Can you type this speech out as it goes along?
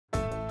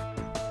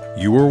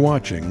You are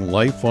watching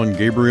Life on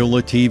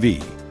Gabriola TV,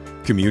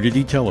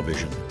 community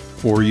television,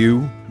 for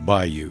you,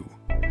 by you.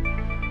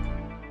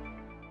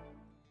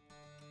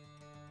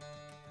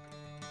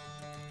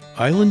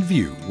 Island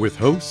View with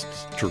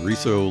hosts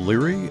Theresa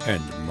O'Leary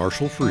and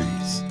Marshall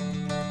Fries.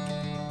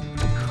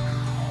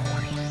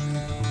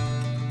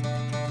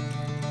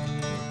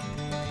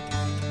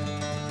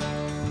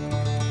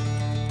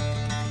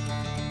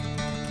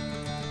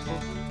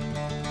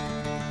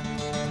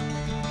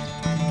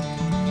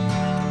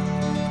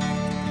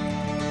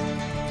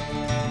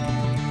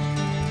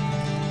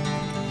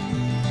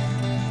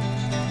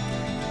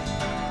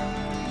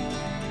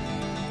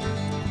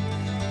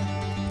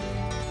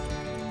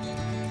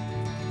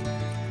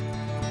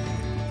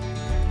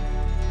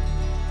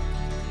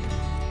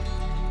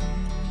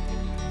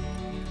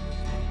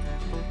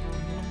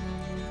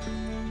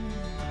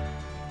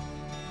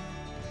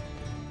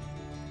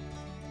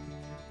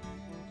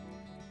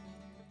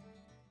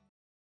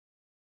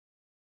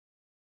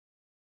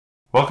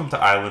 Welcome to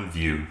Island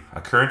View,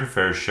 a current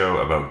affairs show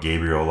about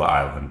Gabriola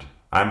Island.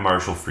 I'm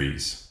Marshall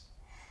Fries.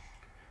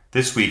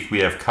 This week we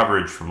have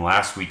coverage from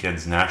last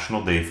weekend's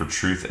National Day for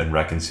Truth and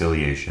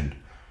Reconciliation.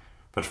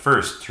 But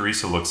first,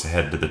 Theresa looks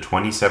ahead to the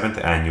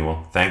 27th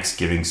Annual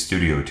Thanksgiving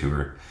Studio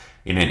Tour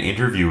in an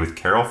interview with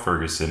Carol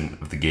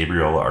Fergusson of the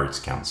Gabriola Arts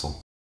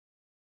Council.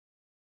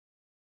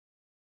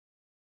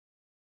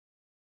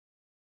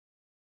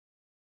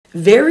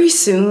 Very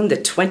soon, the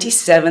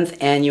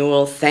 27th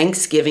Annual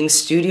Thanksgiving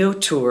Studio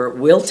Tour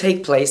will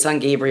take place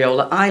on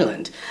Gabriola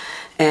Island.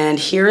 And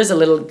here is a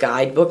little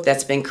guidebook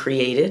that's been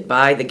created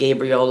by the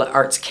Gabriola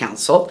Arts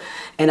Council.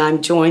 And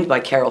I'm joined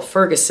by Carol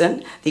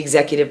Fergusson, the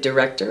Executive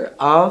Director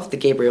of the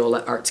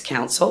Gabriola Arts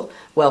Council.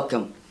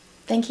 Welcome.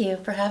 Thank you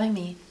for having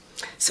me.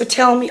 So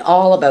tell me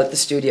all about the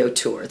studio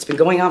tour. It's been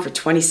going on for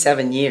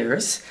 27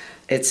 years.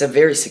 It's a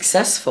very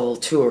successful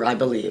tour, I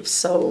believe.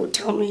 So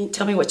tell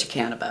me what you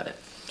can about it.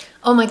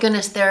 Oh my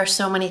goodness, there are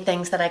so many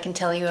things that I can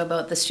tell you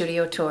about the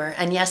studio tour.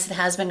 And yes, it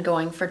has been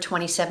going for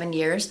 27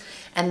 years.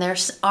 And there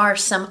are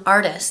some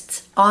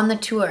artists on the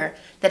tour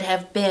that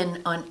have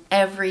been on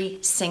every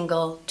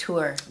single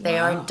tour. They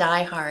are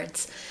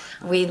diehards.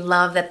 We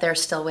love that they're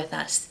still with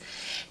us.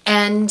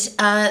 And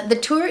the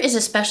tour is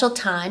a special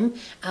time.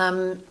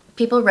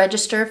 People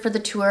register for the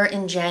tour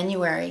in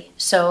January.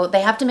 So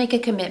they have to make a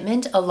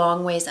commitment a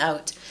long ways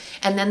out.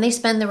 And then they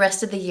spend the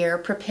rest of the year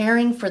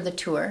preparing for the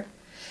tour.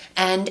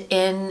 And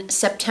in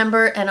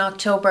September and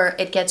October,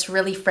 it gets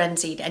really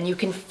frenzied, and you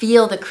can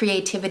feel the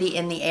creativity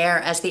in the air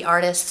as the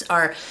artists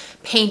are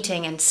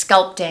painting and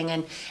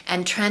sculpting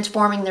and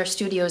transforming their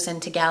studios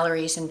into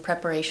galleries in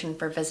preparation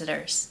for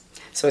visitors.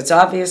 So it's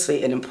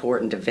obviously an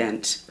important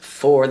event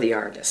for the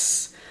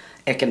artists,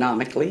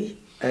 economically,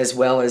 as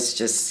well as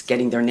just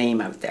getting their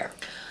name out there.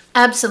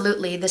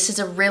 Absolutely. This is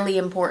a really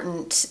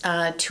important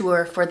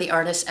tour for the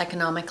artists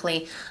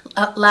economically.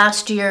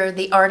 Last year,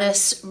 the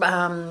artists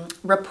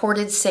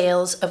reported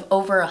sales of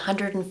over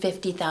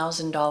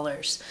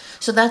 $150,000.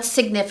 So that's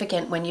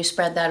significant when you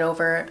spread that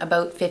over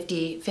about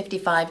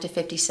 55 to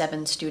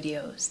 57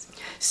 studios.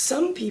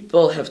 Some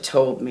people have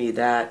told me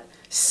that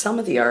some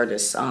of the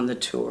artists on the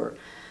tour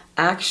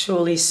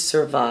actually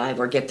survive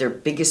or get their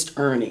biggest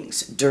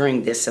earnings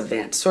during this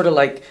event, sort of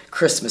like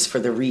Christmas for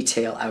the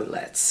retail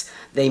outlets.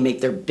 They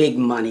make their big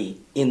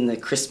money in the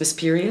Christmas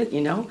period, you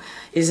know?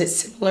 Is it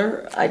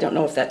similar? I don't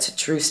know if that's a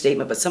true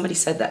statement, but somebody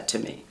said that to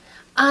me.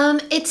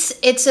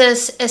 It's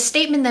a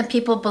statement that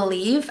people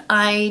believe.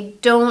 I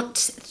don't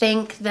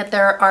think that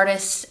there are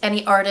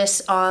any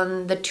artists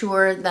on the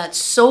tour that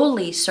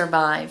solely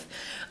survive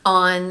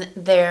on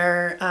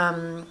their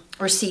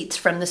receipts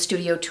from the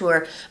studio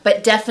tour,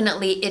 but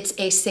definitely it's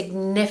a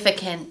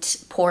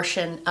significant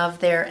portion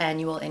of their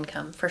annual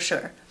income, for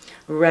sure.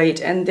 Right,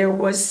 and there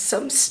was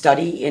some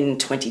study in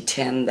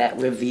 2010 that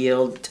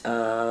revealed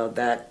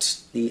that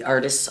the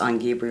artists on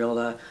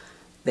Gabriola,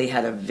 they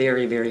had a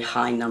very, very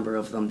high number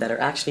of them that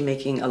are actually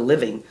making a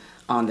living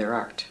on their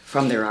art,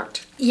 from their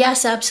art.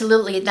 Yes,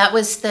 absolutely. That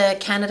was the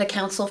Canada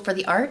Council for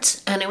the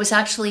Arts, and it was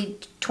actually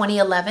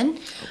 2011.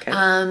 Okay.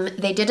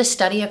 They did a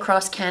study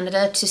across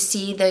Canada to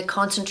see the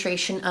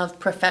concentration of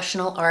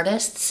professional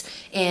artists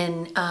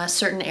in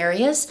certain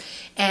areas,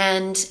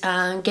 and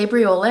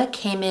Gabriola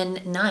came in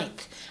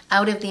 9th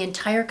out of the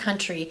entire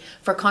country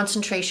for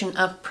concentration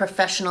of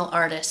professional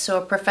artists.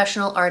 So a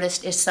professional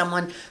artist is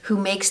someone who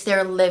makes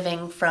their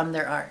living from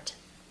their art.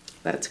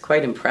 That's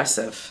quite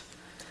impressive.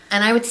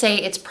 And I would say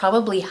it's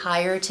probably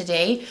higher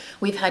today.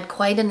 We've had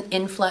quite an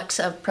influx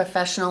of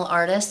professional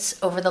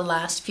artists over the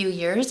last few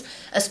years,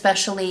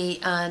 especially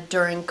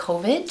during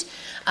COVID,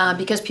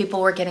 because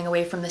people were getting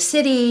away from the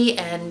city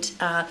and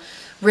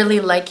really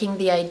liking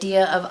the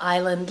idea of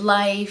island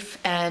life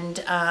and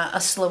a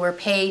slower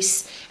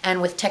pace. And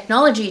with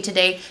technology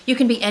today, you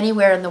can be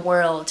anywhere in the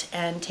world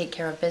and take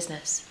care of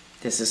business.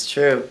 This is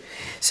true.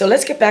 So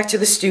let's get back to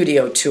the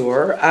studio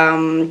tour.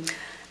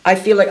 I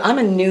feel like I'm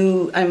a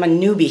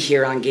newbie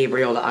here on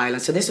Gabriola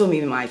Island, so this will be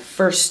my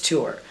first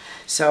tour.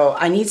 So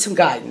I need some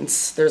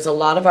guidance. There's a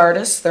lot of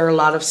artists, there are a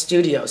lot of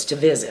studios to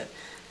visit.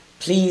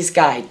 Please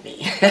guide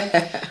me.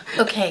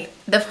 Okay,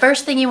 the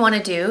first thing you want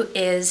to do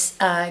is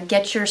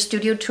get your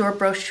studio tour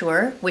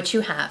brochure, which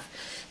you have.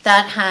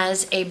 That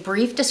has a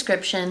brief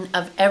description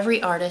of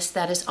every artist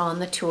that is on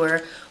the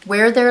tour,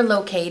 where they're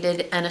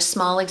located, and a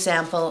small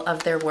example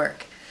of their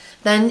work.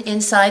 Then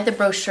inside the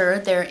brochure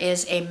there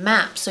is a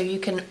map, so you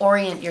can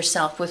orient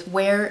yourself with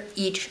where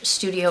each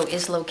studio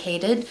is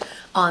located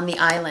on the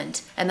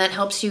island, and that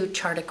helps you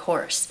chart a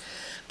course.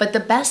 But the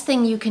best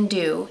thing you can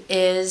do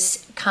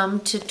is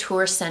come to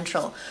Tour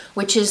Central,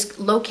 which is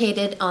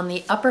located on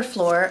the upper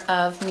floor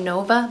of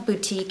Nova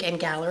Boutique and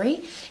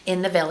Gallery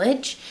in the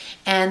village.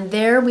 And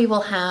there we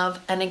will have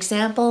an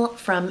example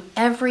from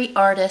every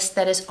artist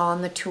that is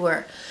on the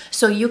tour.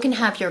 So you can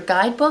have your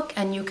guidebook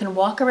and you can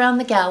walk around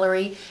the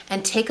gallery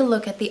and take a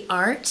look at the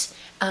art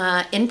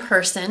in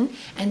person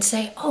and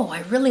say, oh,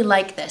 I really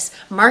like this.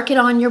 Mark it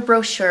on your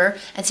brochure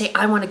and say,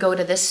 I want to go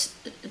to this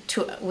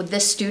with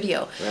this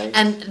studio. Right.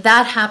 And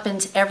that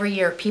happens every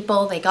year.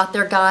 People, they got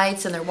their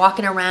guides and they're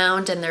walking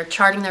around and they're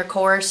charting their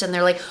course and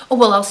they're like, oh,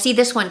 well, I'll see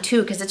this one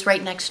too because it's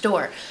right next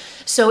door.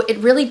 So it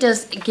really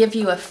does give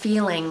you a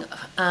feeling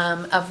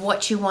of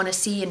what you want to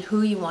see and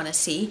who you want to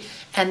see,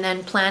 and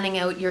then planning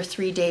out your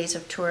 3 days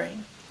of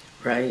touring.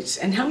 Right.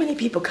 And how many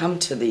people come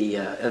to the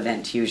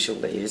event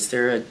usually? Is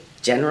there a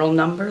general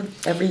number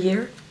every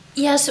year?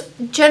 Yes,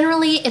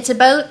 generally it's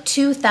about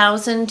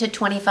 2,000 to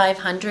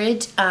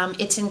 2,500.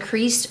 It's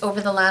increased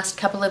over the last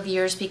couple of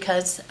years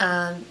because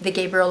the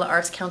Gabriola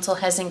Arts Council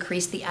has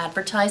increased the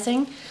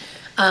advertising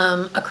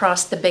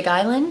across the Big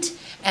Island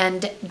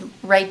and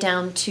right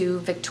down to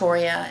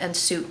Victoria and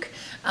Souk,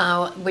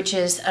 which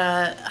is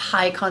a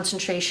high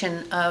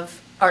concentration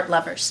of art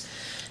lovers.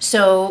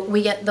 So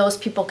we get those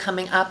people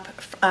coming up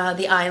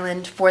the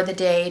island for the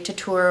day to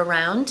tour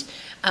around.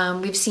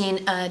 We've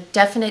seen a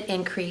definite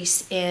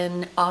increase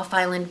in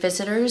off-island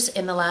visitors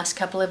in the last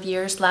couple of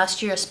years.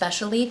 Last year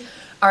especially,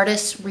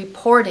 artists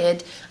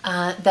reported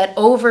that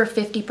over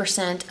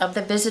 50% of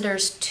the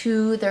visitors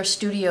to their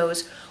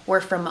studios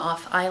were from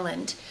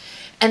off-island.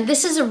 And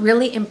this is a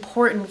really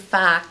important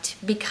fact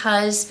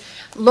because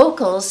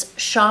locals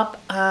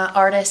shop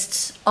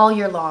artists all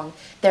year long.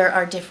 There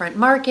are different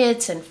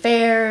markets and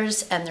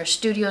fairs, and their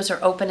studios are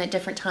open at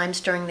different times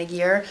during the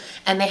year,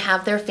 and they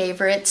have their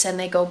favorites and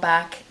they go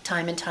back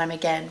time and time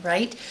again,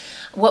 right?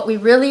 What we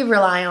really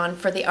rely on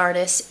for the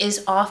artists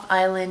is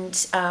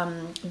off-island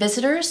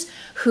visitors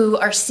who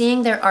are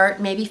seeing their art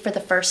maybe for the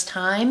first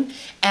time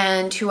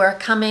and who are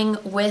coming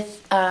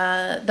with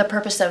the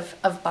purpose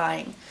of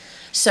buying.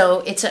 So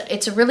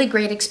it's a really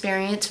great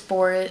experience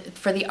for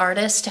the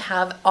artists to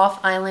have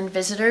off-island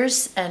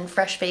visitors and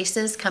fresh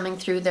faces coming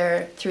through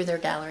their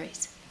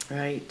galleries.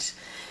 Right.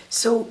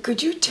 So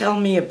could you tell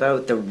me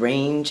about the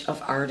range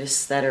of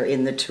artists that are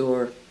in the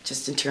tour,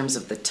 just in terms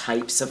of the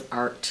types of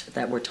art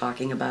that we're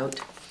talking about?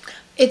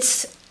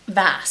 It's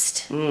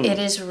vast. It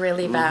is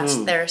really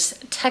vast. There's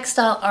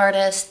textile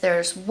artists,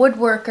 there's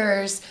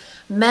woodworkers,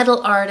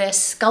 metal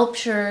artists,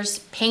 sculptures,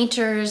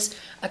 painters,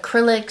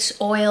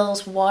 acrylics,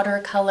 oils,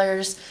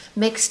 watercolors,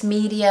 mixed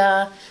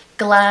media,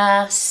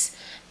 glass.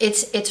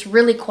 It's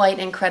really quite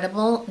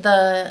incredible.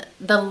 The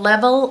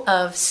level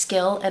of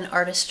skill and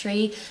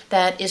artistry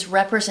that is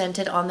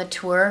represented on the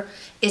tour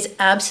is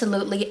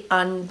absolutely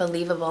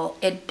unbelievable.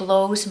 It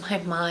blows my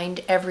mind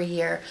every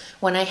year.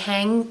 When I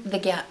hang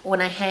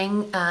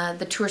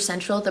the Tour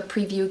Central, the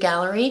preview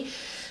gallery,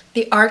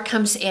 the art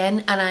comes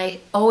in and I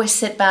always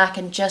sit back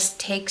and just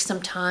take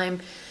some time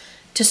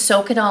to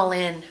soak it all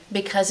in,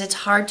 because it's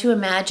hard to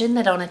imagine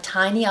that on a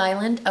tiny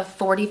island of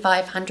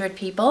 4,500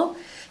 people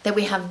that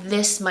we have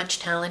this much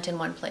talent in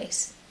one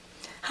place.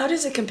 How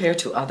does it compare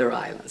to other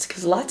islands?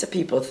 Because lots of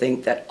people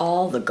think that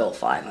all the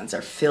Gulf Islands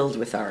are filled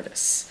with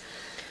artists.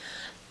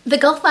 The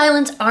Gulf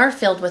Islands are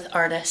filled with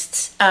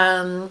artists.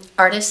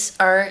 Artists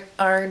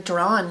are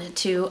drawn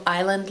to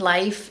island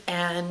life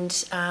and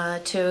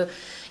to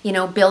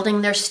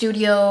building their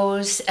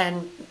studios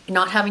and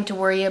not having to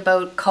worry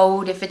about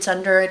code if it's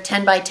under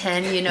 10 by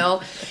 10,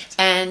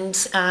 and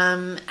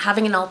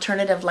having an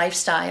alternative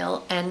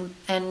lifestyle and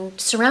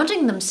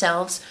surrounding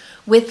themselves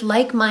with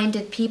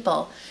like-minded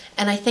people.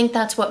 And I think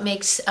that's what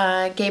makes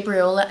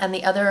Gabriola and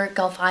the other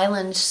Gulf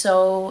Islands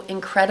so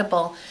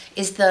incredible,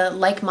 is the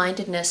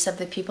like-mindedness of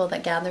the people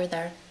that gather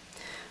there.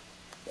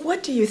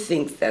 What do you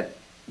think that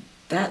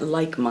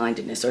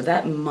like-mindedness or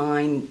that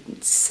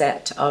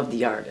mindset of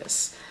the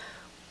artists,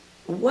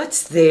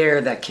 what's there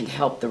that can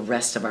help the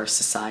rest of our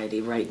society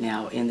right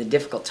now in the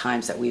difficult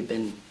times that we've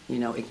been,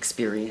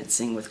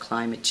 experiencing with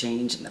climate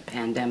change and the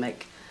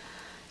pandemic?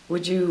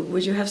 Would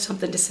you have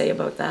something to say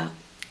about that?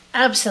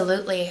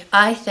 Absolutely.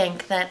 I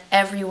think that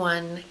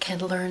everyone can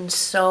learn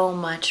so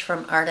much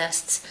from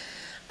artists.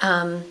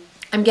 I'm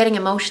getting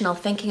emotional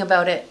thinking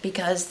about it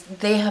because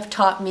they have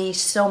taught me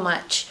so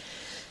much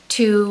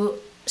to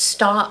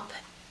stop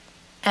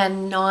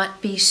and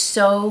not be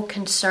so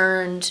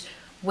concerned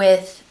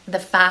with the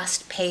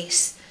fast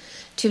pace,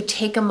 to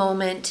take a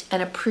moment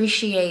and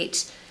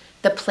appreciate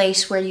the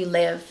place where you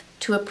live,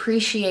 to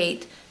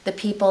appreciate the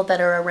people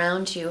that are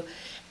around you,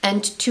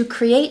 And to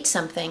create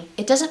something,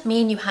 it doesn't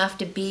mean you have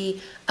to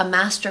be a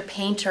master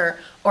painter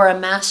or a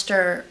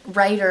master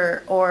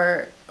writer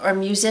or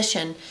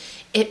musician.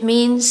 It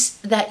means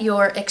that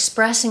you're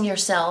expressing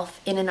yourself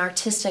in an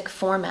artistic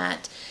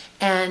format,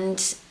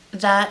 and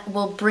that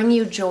will bring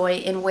you joy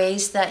in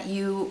ways that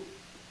you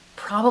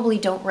probably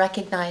don't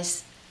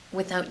recognize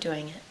without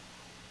doing it.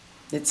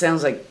 It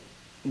sounds like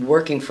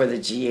working for the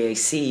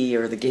GAC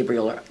or the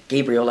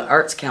Gabriola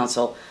Arts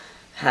Council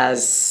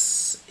has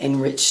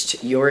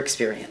enriched your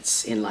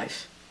experience in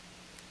life.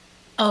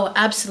 Oh,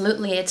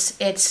 absolutely.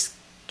 It's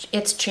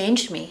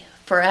changed me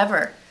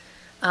forever.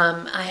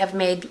 I have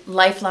made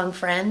lifelong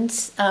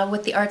friends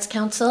with the Arts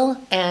Council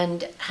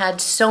and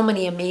had so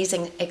many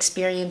amazing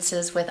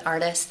experiences with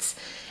artists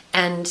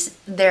and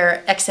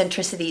their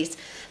eccentricities.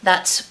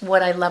 That's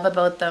what I love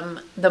about them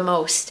the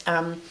most.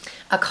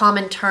 A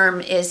common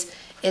term is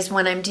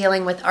when I'm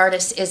dealing with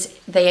artists, is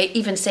they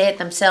even say it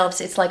themselves,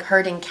 it's like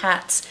herding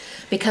cats,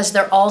 because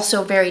they're all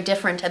so very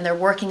different and they're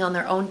working on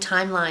their own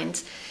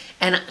timelines.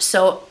 And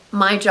so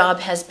my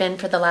job has been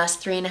for the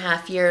last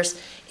 3.5 years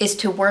is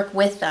to work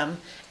with them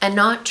and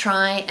not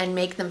try and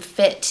make them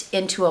fit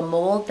into a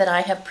mold that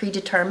I have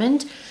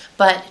predetermined,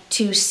 but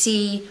to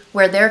see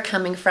where they're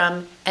coming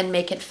from and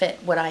make it fit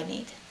what I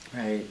need.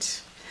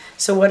 Right.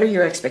 So what are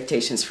your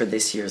expectations for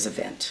this year's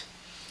event?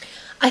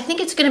 I think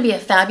it's going to be a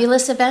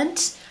fabulous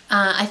event.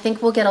 I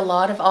think we'll get a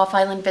lot of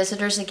off-island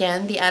visitors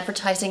again. The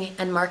advertising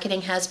and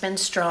marketing has been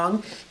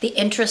strong. The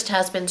interest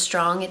has been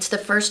strong. It's the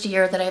first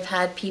year that I've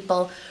had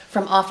people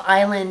from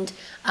off-island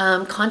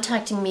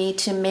contacting me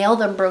to mail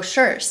them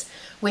brochures,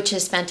 which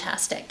is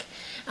fantastic.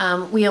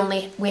 We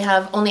only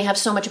have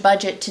so much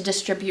budget to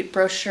distribute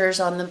brochures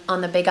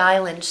on the Big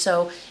Island,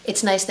 so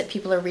it's nice that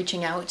people are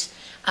reaching out.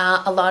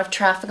 A lot of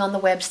traffic on the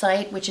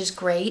website, which is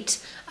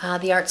great.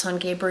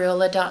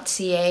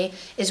 theartsongabriola.ca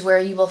is where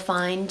you will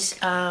find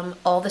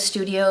all the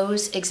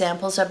studios,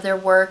 examples of their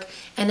work,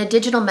 and a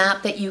digital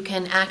map that you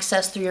can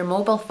access through your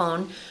mobile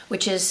phone,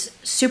 which is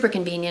super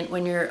convenient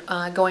when you're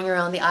going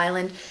around the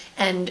island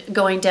and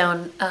going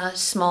down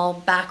small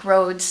back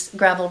roads,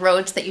 gravel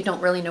roads that you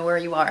don't really know where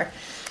you are.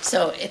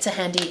 So it's a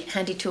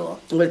handy tool.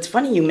 Well, it's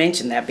funny you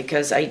mentioned that,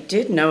 because I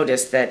did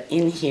notice that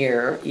in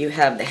here you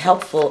have the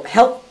helpful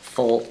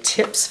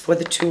tips for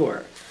the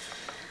tour.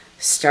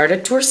 Start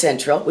at Tour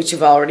Central, which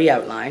you've already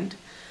outlined.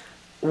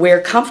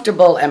 Wear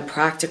comfortable and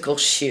practical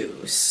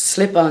shoes.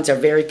 Slip-ons are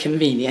very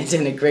convenient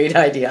and a great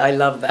idea. I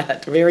love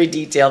that. Very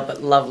detailed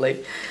but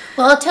lovely.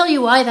 Well, I'll tell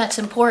you why that's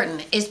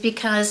important, is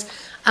because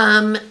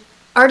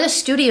artist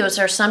studios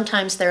are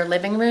sometimes their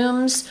living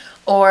rooms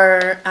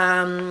or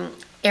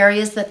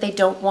areas that they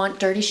don't want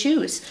dirty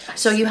shoes.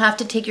 So you have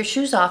to take your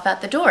shoes off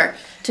at the door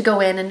to go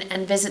in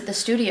and visit the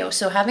studio.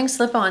 So having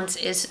slip-ons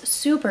is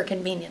super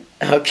convenient.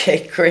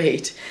 Okay,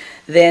 great.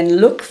 Then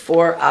look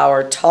for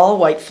our tall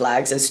white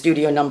flags and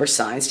studio number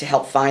signs to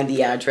help find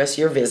the address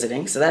you're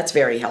visiting. So that's a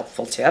very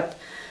helpful tip.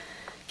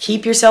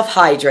 Keep yourself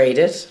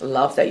hydrated.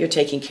 Love that you're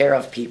taking care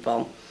of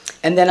people.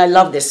 And then I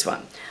love this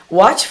one.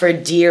 Watch for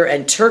deer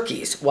and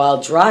turkeys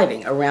while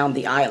driving around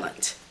the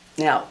island.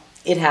 Now,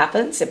 it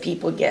happens that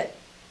people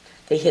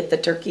they hit the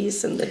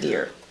turkeys and the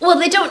deer. Well,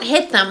 they don't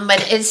hit them,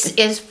 but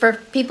it's for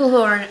people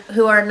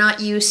who are not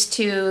used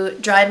to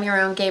driving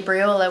around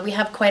Gabriola. We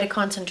have quite a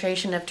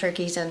concentration of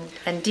turkeys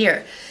and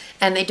deer,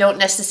 and they don't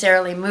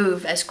necessarily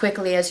move as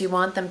quickly as you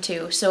want them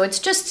to. So it's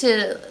just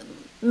to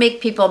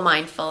make people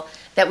mindful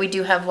that we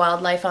do have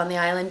wildlife on the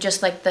island,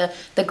 just like the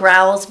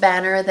Growls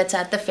banner that's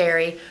at the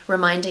ferry,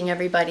 reminding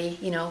everybody,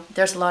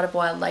 there's a lot of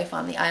wildlife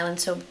on the island,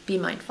 so be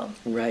mindful.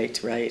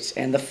 Right.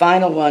 And the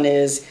final one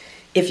is,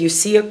 if you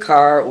see a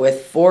car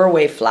with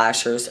four-way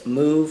flashers,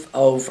 move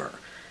over.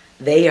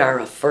 They are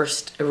a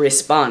first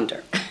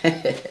responder.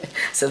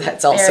 So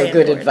that's also Very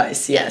good important.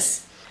 Advice,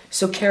 yes.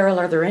 So Carol,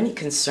 are there any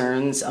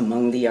concerns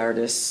among the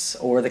artists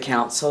or the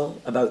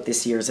council about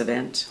this year's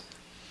event?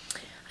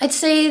 I'd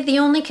say the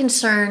only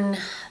concern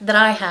that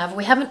I have,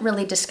 we haven't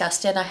really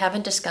discussed it, I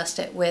haven't discussed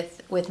it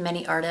with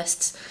many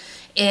artists,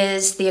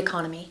 is the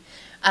economy.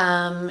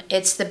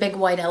 It's the big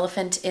white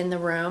elephant in the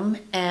room,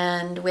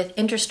 and with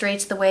interest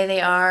rates the way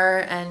they are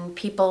and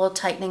people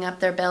tightening up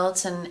their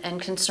belts and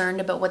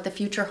concerned about what the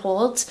future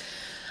holds,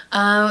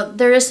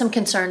 there is some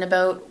concern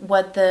about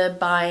what the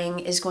buying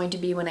is going to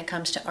be when it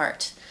comes to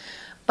art.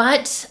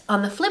 But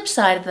on the flip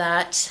side of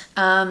that,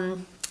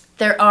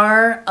 there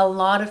are a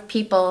lot of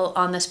people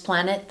on this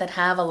planet that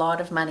have a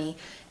lot of money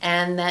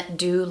and that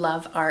do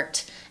love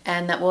art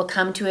and that will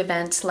come to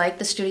events like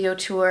the studio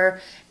tour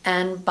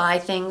and buy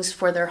things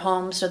for their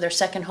homes or their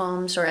second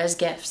homes or as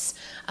gifts.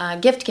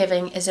 Gift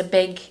giving is a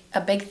big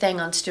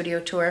thing on studio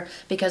tour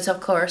because, of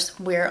course,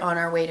 we're on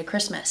our way to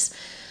Christmas.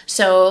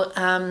 So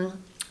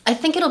I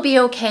think it'll be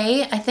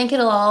okay. I think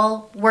it'll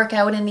all work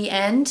out in the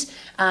end,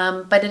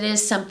 but it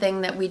is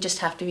something that we just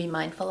have to be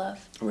mindful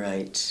of.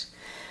 Right.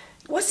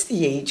 What's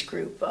the age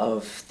group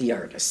of the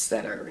artists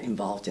that are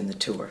involved in the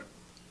tour?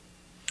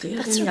 Do you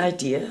have any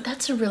idea?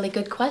 That's a really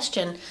good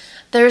question.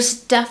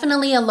 There's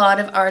definitely a lot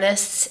of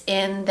artists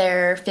in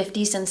their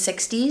 50s and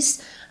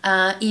 60s.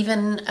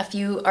 even a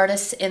few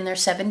artists in their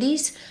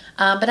 70s.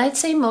 But I'd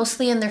say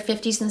mostly in their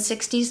 50s and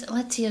 60s.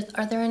 Let's see,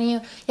 are there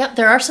any? Yep,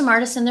 there are some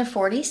artists in their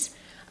 40s.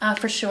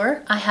 For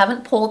sure. I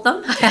haven't polled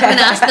them. I haven't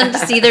asked them to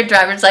see their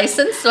driver's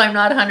license, so I'm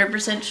not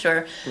 100%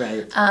 sure.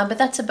 Right. But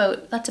that's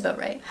about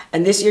right.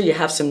 And this year you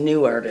have some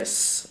new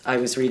artists, I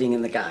was reading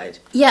in the guide.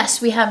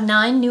 Yes, we have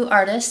 9 new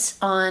artists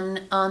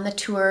on the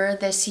tour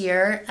this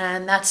year,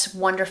 and that's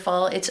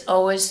wonderful. It's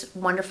always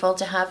wonderful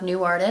to have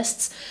new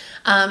artists.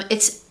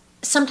 It's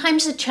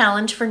sometimes a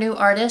challenge for new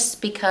artists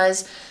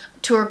because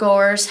tour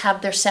goers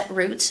have their set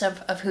routes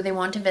of who they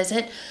want to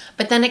visit,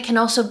 but then it can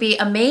also be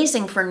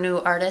amazing for new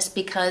artists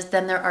because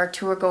then there are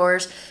tour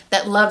goers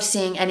that love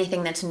seeing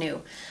anything that's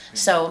new.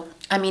 So,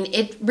 I mean,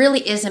 it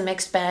really is a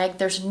mixed bag.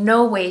 There's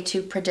no way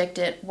to predict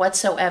it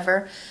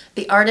whatsoever.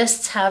 The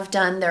artists have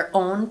done their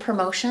own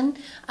promotion.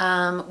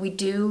 We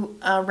do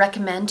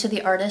recommend to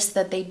the artists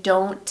that they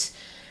don't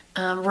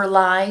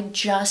rely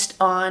just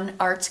on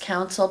Arts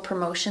Council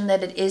promotion,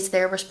 that it is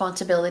their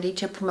responsibility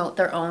to promote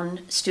their own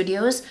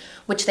studios,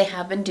 which they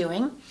have been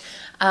doing.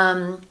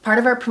 Part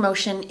of our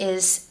promotion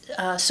is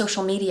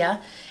social media,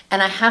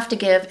 and I have to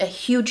give a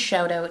huge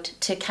shout out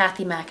to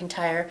Kathy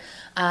McIntyre,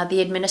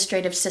 the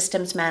Administrative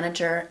Systems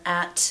Manager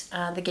at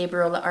the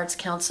Gabriola Arts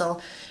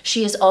Council.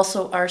 She is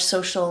also our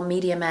social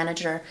media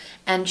manager,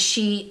 and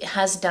she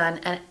has done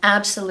an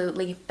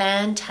absolutely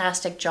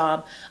fantastic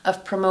job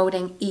of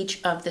promoting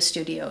each of the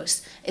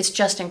studios. It's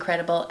just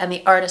incredible, and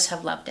the artists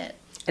have loved it.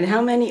 And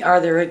how many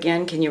are there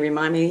again? Can you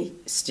remind me,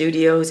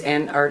 studios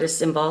and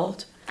artists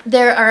involved?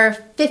 There are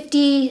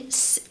 50,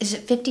 is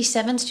it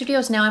 57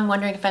 studios? Now I'm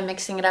wondering if I'm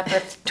mixing it up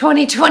with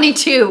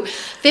 2022.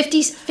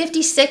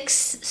 56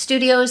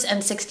 studios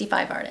and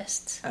 65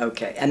 artists.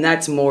 Okay, and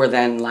that's more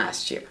than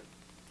last year.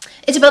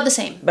 It's about the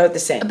same. About the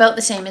same. About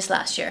the same as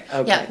last year.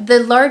 Okay. Yeah, the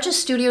largest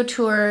studio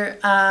tour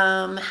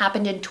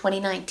happened in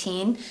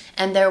 2019,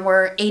 and there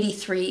were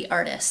 83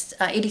 artists,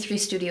 83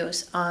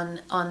 studios on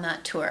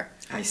that tour.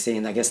 I see,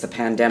 and I guess the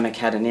pandemic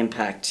had an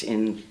impact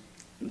in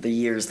the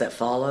years that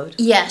followed?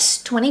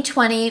 Yes,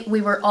 2020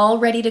 we were all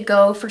ready to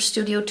go for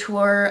studio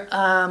tour,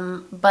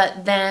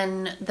 but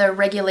then the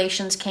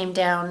regulations came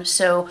down,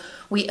 so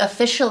we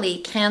officially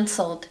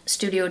canceled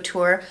studio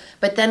tour,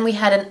 but then we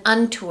had an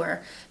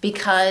untour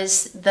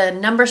because the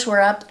numbers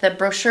were up, the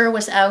brochure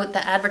was out,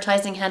 the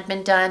advertising had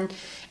been done,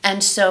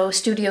 and so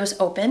studios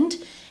opened,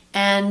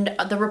 and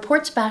the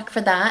reports back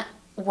for that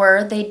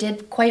were they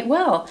did quite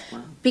well.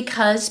 Wow.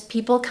 Because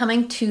people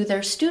coming to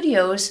their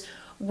studios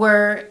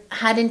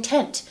had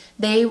intent.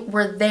 They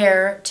were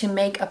there to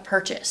make a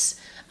purchase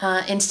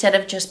instead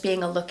of just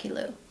being a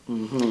looky-loo.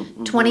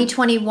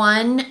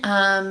 2021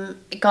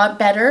 got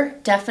better,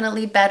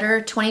 definitely better.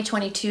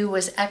 2022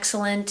 was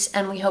excellent,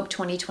 and we hope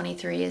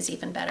 2023 is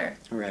even better.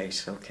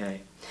 Right,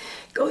 okay.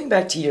 Going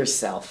back to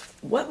yourself,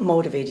 what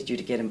motivated you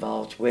to get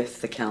involved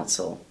with the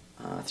council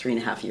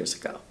 3.5 years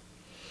ago?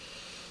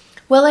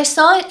 Well, I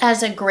saw it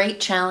as a great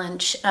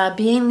challenge.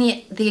 Being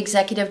the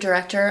executive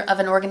director of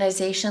an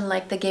organization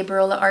like the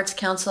Gabriola Arts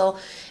Council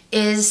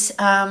is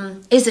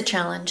a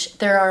challenge.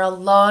 There are a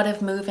lot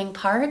of moving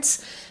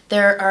parts.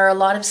 There are a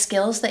lot of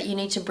skills that you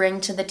need to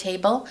bring to the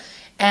table.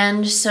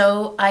 And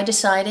so I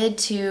decided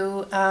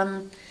to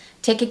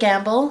take a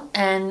gamble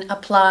and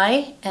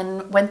apply,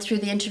 and went through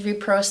the interview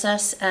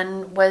process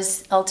and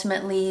was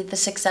ultimately the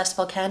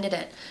successful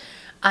candidate.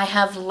 I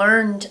have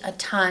learned a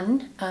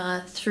ton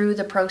through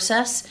the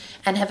process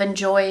and have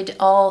enjoyed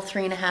all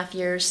 3.5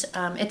 years.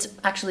 It's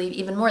actually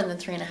even more than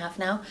 3.5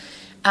 now,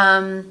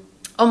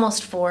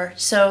 almost 4.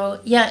 So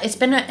yeah, it's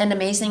been an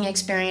amazing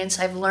experience.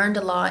 I've learned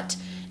a lot,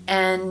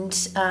 and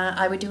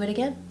I would do it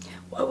again.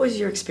 What was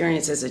your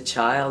experience as a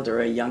child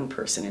or a young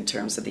person in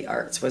terms of the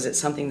arts? Was it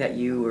something that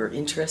you were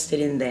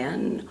interested in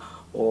then,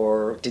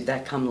 or did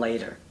that come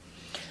later?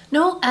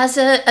 No, as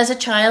a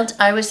child,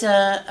 I was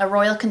a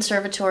Royal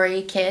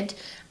Conservatory kid.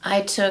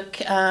 I took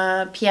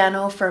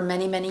piano for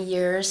many, many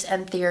years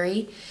and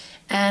theory.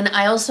 And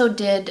I also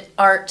did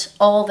art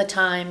all the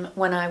time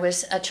when I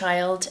was a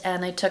child,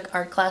 and I took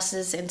art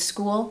classes in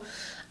school.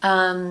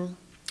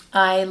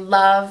 I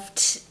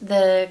loved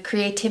the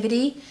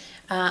creativity.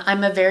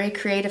 I'm a very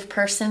creative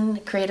person,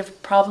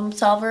 creative problem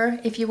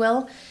solver, if you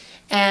will.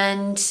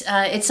 And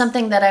it's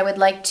something that I would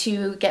like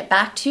to get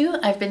back to.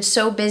 I've been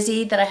so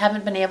busy that I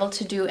haven't been able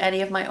to do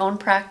any of my own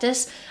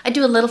practice. I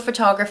do a little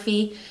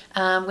photography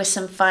with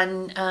some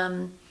fun,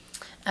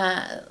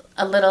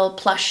 a little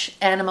plush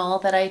animal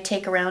that I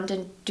take around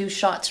and do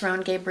shots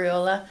around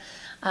Gabriola.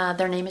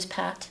 Their name is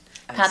Pat.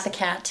 Pat the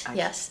cat,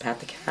 yes. Pat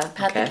the cat?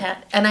 Pat the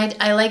cat. And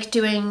I like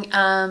doing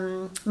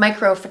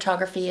micro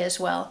photography as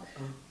well.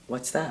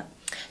 What's that?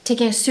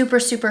 Taking a super,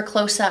 super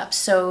close up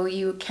so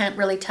you can't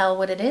really tell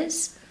what it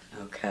is.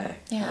 Okay.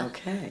 Yeah.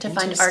 Okay. To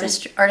find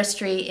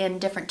artistry in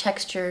different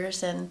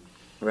textures and.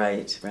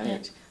 Right. Yeah.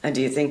 And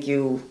do you think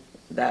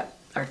that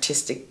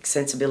artistic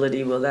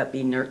sensibility, will that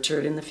be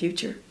nurtured in the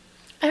future?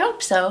 I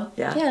hope so.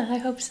 Yeah. Yeah, I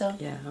hope so.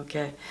 Yeah.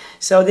 Okay.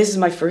 So this is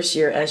my first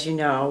year, as you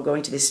know,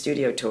 going to this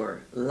studio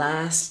tour.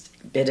 Last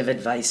bit of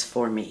advice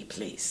for me,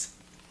 please.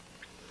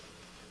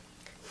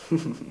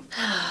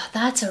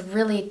 That's a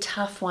really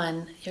tough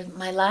one.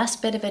 My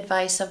last bit of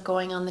advice of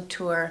going on the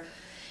tour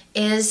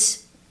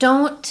is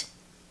don't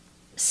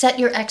set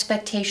your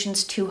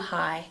expectations too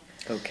high.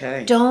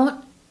 Okay.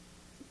 Don't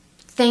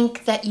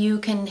think that you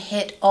can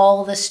hit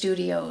all the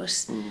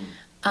studios.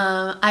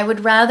 I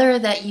would rather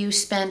that you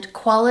spent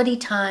quality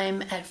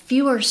time at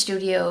fewer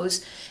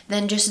studios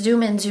than just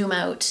zoom in, zoom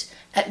out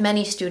at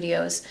many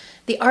studios.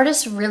 The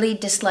artists really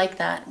dislike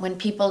that, when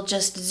people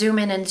just zoom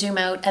in and zoom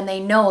out and they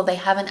know they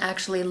haven't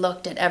actually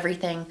looked at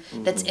everything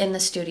that's in the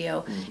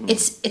studio.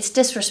 It's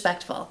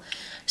disrespectful.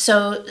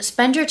 So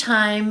spend your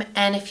time,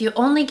 and if you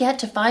only get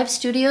to 5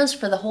 studios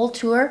for the whole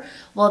tour,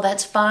 well,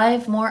 that's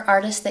 5 more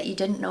artists that you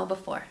didn't know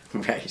before.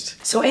 Right.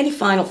 So any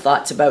final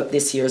thoughts about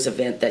this year's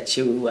event that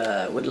you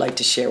would like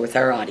to share with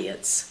our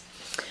audience?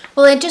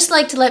 Well, I'd just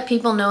like to let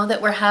people know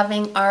that we're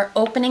having our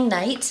opening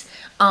night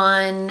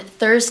on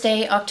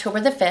Thursday, October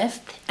the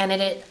 5th, and it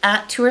is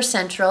at Tour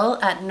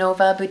Central at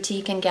Nova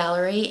Boutique and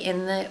Gallery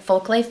in the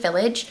Folklake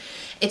Village.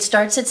 It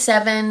starts at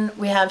 7.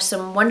 We have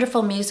some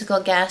wonderful musical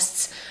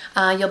guests.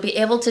 You'll be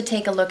able to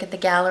take a look at the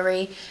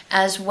gallery,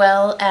 as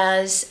well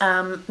as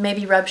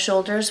maybe rub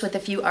shoulders with a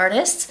few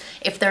artists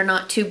if they're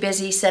not too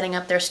busy setting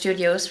up their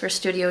studios for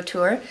studio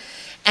tour.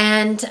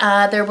 And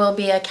there will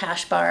be a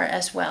cash bar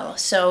as well.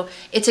 So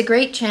it's a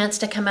great chance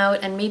to come out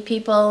and meet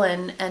people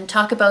and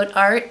talk about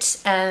art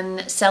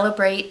and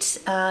celebrate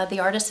the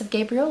artists of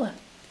Gabriola.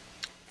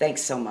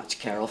 Thanks so much,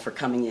 Carol, for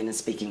coming in and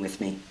speaking with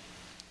me.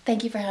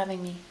 Thank you for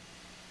having me.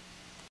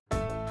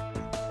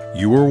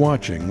 You are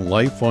watching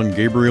Life on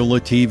Gabriola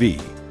TV,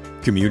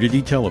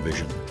 community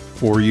television,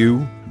 for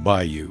you,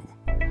 by you.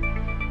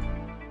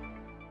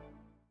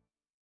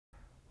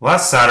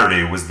 Last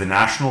Saturday was the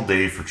National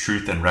Day for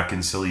Truth and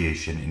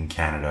Reconciliation in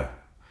Canada.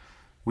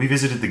 We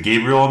visited the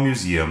Gabriola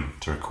Museum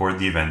to record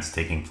the events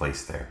taking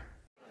place there.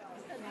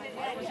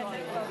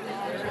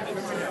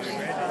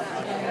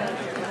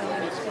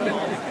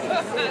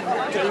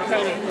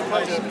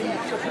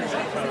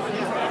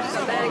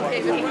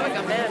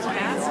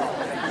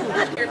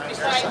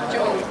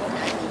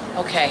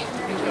 Okay.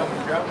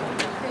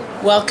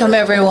 Welcome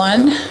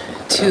everyone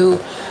to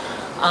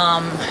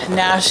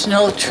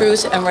National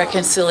Truth and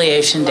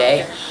Reconciliation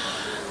Day,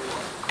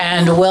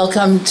 and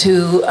welcome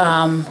to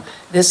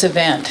this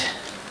event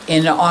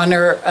in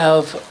honor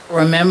of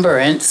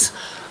remembrance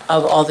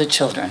of all the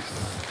children.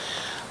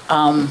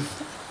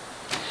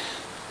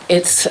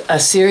 It's a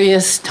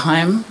serious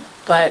time,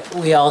 but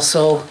we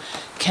also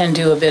can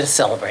do a bit of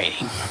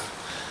celebrating.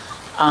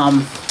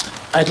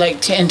 I'd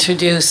like to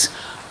introduce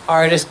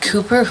Artist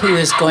Cooper, who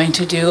is going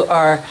to do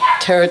our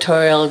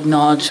territorial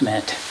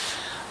acknowledgement.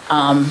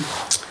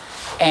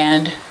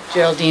 And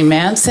Geraldine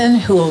Manson,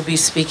 who will be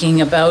speaking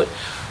about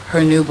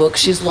her new book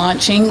she's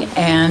launching,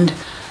 and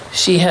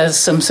she has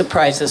some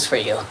surprises for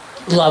you.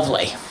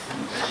 Lovely.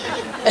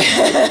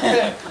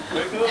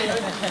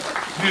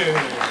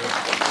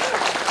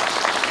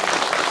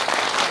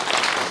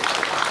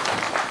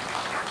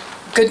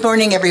 Good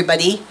morning,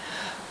 everybody.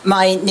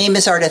 My name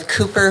is Ardith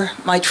Cooper.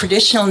 My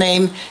traditional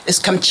name is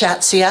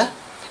Kamchatsia.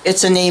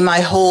 It's a name I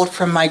hold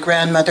from my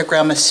grandmother,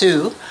 Grandma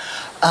Sue.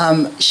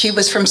 She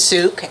was from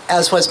Souk,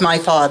 as was my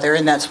father,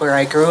 and that's where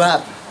I grew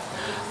up.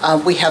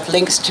 We have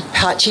links to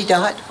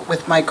Pachidot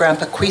with my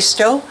grandpa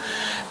Quisto,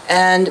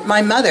 and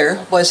my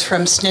mother was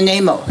from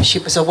Snuneymuxw. She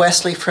was a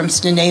Wesley from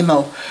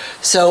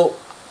Snuneymuxw. So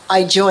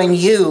I join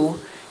you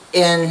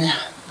in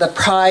the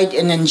pride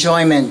and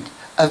enjoyment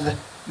of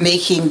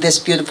making this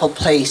beautiful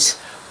place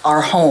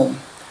our home.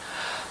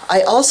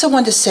 I also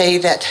want to say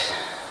that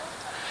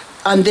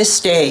on this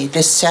day,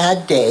 this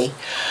sad day,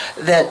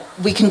 that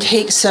we can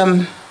take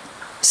some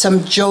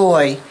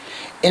joy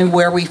in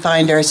where we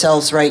find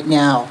ourselves right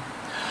now.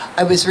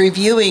 I was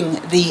reviewing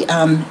the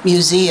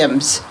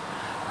museum's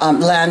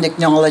land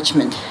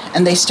acknowledgement,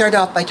 and they start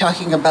off by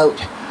talking about,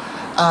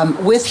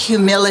 with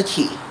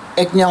humility,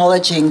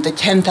 acknowledging the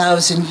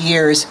 10,000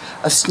 years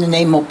of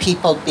Snuneymuxw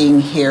people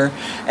being here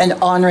and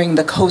honoring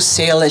the Coast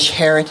Salish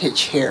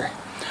heritage here.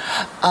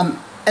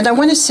 And I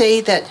want to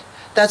say that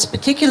that's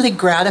particularly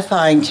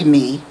gratifying to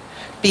me,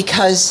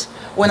 because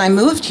when I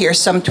moved here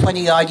some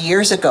 20-odd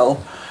years ago,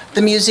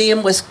 the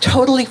museum was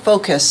totally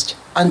focused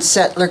on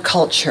settler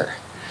culture.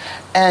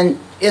 And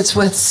it's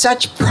with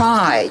such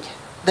pride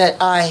that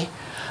I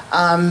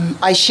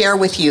share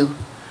with you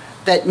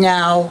that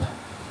now,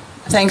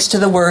 thanks to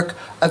the work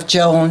of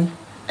Joan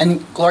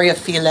and Gloria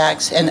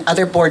Felix and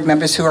other board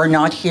members who are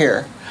not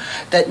here,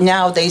 that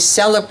now they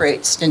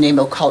celebrate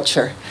Snuneymuxw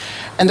culture.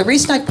 And the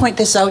reason I point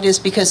this out is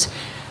because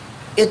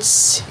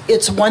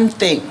it's one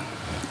thing.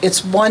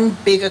 It's one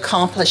big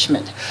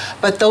accomplishment.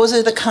 But those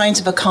are the kinds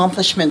of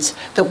accomplishments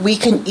that we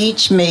can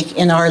each make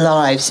in our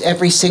lives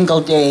every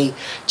single day,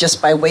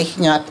 just by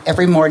waking up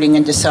every morning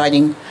and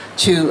deciding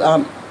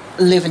to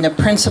live in a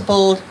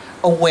principled,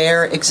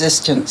 aware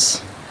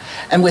existence.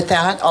 And with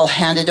that, I'll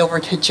hand it over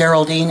to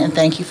Geraldine, and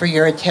thank you for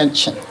your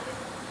attention.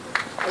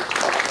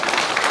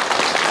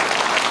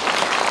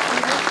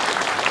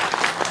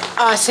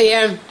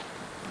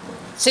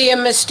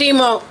 CM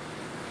estimo,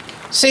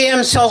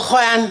 CM Sol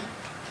Juan,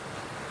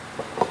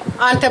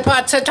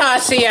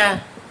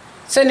 Antapatsatasia,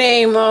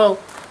 Sanemo,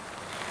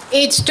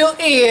 Eats to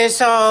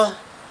Easol,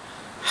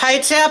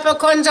 Heitzapa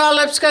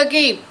Konzalipska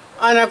Geep,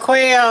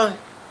 Anaquail,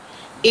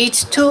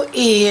 Eats to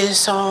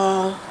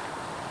Easol.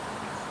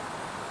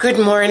 Good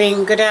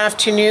morning, good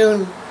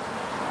afternoon.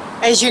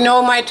 As you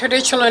know, my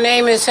traditional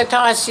name is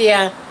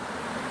Satasia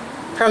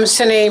from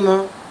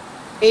Sanemo.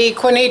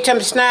 Quinitum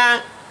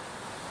Sna,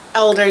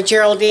 Elder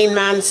Geraldine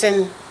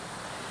Manson.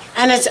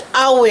 And it's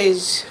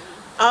always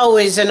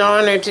an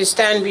honor to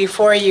stand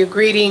before you,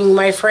 greeting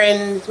my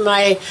friends,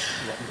 my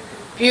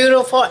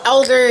beautiful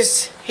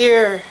elders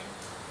here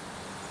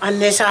on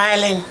this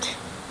island.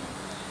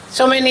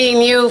 So many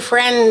new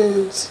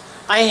friends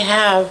I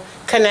have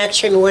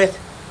connection with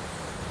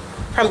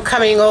from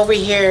coming over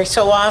here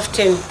so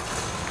often.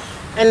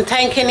 And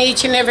thanking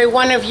each and every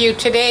one of you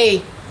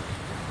today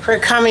for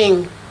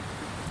coming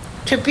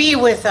to be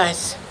with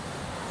us,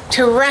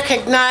 to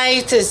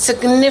recognize the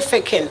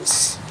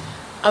significance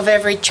of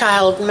every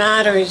child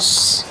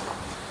matters,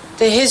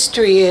 the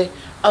history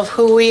of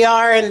who we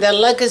are and the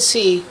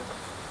legacy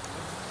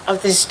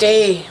of this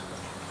day.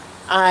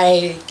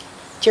 I,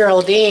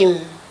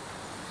 Geraldine,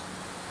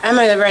 I'm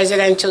a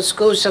residential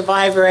school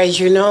survivor, as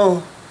you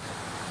know,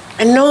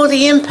 and know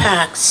the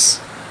impacts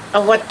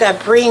of what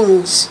that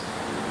brings,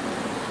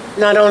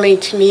 not only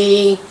to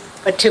me,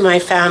 but to my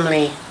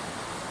family.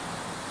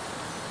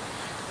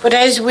 But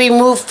as we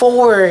move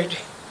forward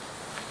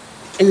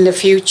in the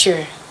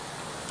future,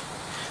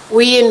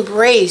 we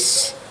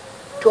embrace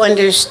to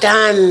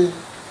understand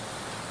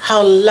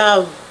how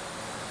love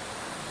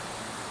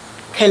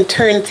can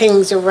turn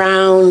things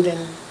around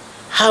and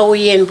how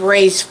we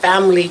embrace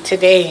family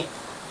today.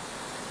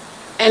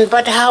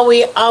 But how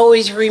we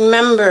always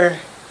remember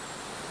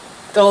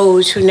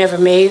those who never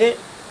made it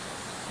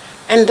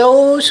and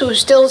those who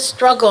still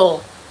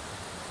struggle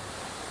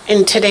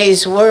in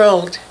today's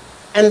world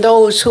and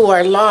those who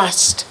are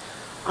lost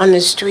on the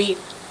street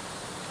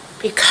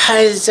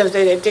because of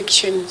the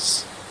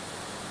addictions,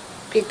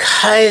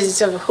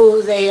 because of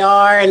who they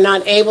are and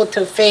not able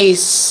to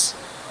face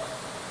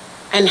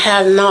and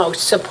have no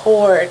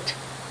support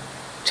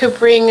to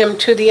bring them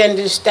to the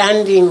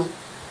understanding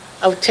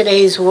of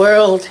today's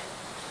world.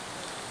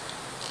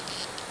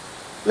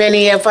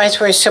 Many of us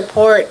were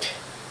support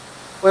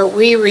where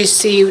we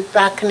received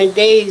back in the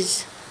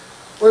days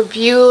were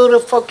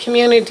beautiful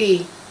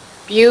community,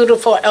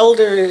 beautiful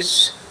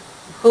elders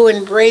who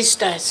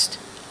embraced us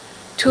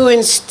to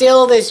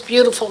instill this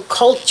beautiful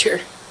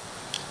culture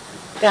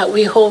that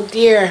we hold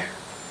dear,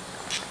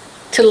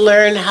 to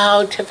learn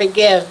how to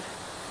forgive,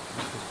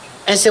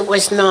 as it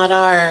was not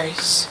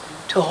ours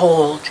to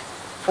hold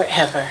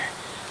forever,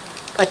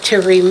 but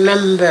to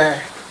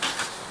remember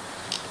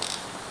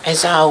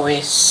as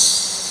always.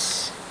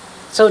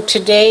 So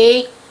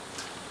today,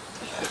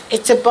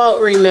 it's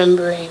about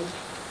remembering,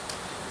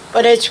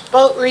 but it's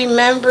about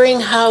remembering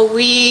how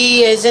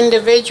we as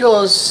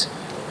individuals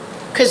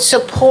could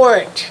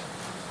support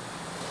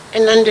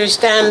and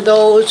understand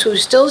those who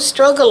still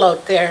struggle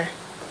out there,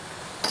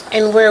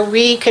 and where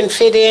we can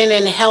fit in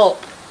and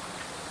help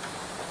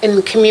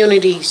in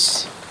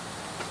communities,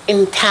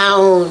 in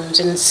towns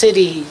and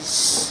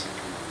cities,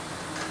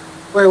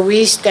 where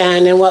we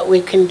stand and what we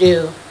can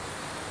do.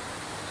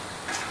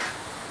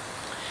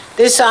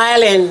 This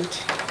island,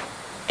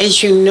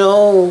 as you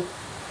know,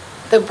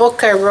 the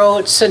book I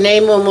wrote,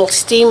 Sonemo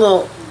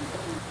Molstimo,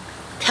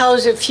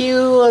 tells a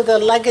few of the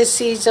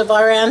legacies of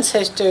our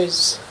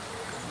ancestors.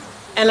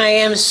 And I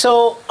am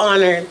so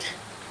honored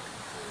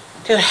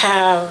to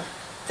have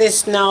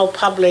this now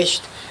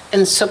published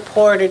and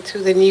supported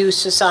through the New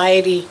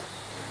Society,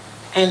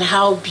 and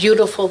how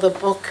beautiful the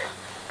book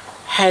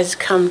has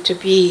come to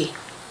be.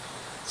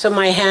 So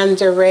my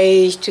hands are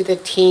raised to the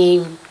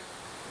team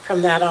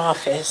from that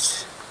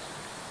office.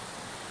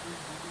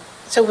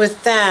 So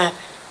with that,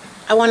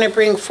 I want to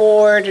bring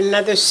forward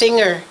another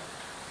singer,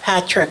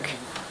 Patrick,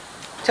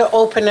 to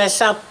open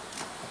us up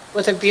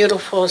with a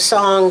beautiful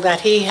song that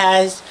he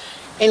has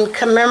in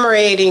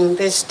commemorating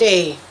this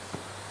day.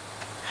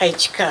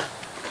 Haichka.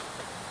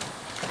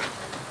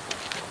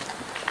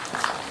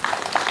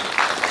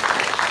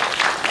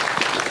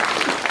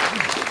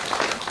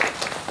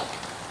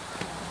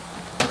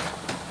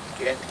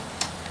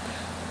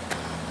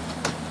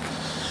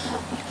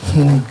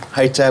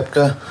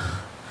 Haichka.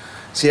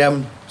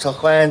 Siam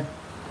Sakwan.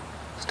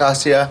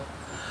 Stasia.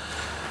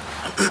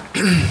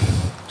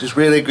 Just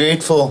really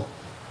grateful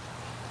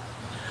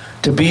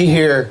to be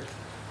here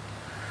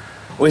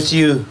with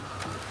you,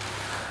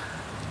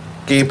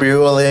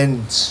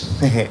 Gabriolans,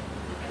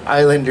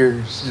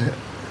 Islanders.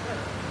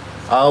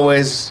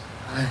 Always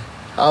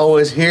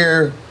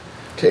here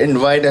to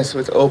invite us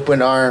with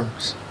open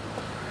arms.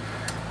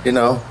 You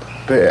know,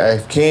 but I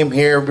came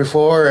here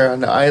before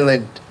on the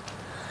island.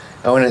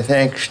 I want to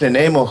thank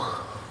Shnenemoch.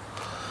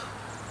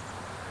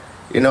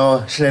 You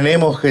know,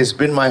 Shnenemoch has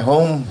been my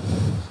home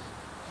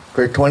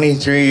for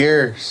 23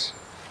 years.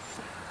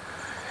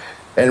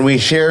 And we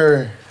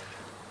share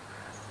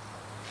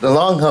the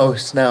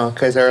longhouse now,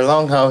 because our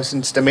longhouse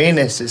in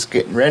Stamanis is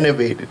getting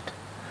renovated.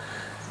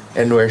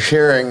 and we're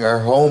sharing our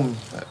home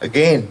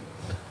again.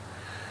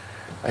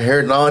 I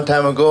heard a long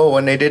time ago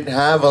when they didn't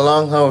have a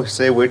longhouse,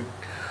 they would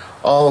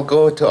all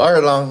go to our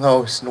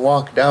longhouse and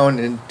walk down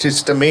into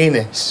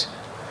Staminas.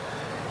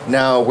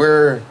 Now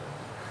we're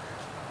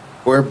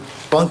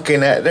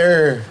bunking at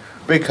their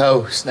big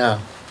house now.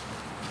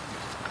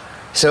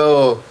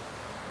 So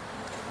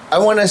I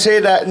want to say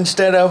that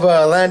instead of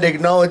a land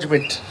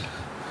acknowledgement,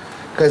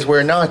 because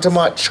we're not too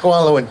much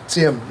squallowing,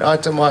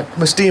 not too much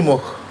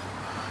mastimo,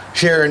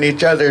 sharing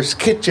each other's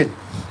kitchen,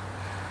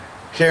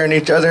 sharing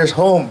each other's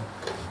home,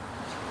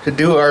 to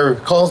do our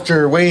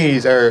culture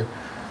ways, our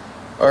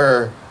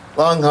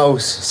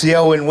longhouse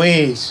Siawan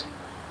ways.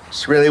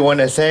 Just really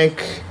want to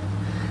thank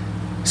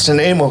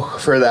Sanemo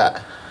for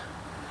that.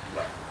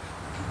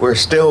 We're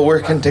still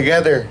working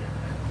together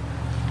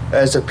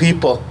as a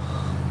people.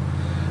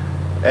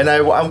 And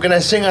I'm going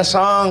to sing a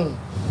song.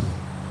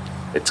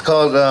 It's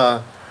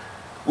called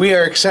We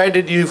Are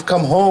Excited You've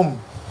Come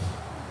Home.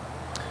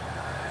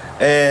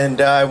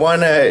 And I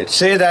want to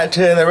say that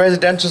to the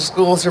residential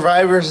school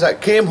survivors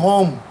that came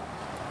home,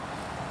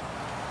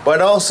 but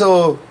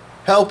also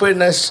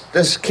helping us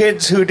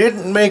kids who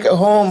didn't make it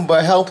home,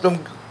 but help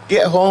them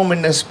get home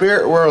in the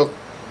spirit world.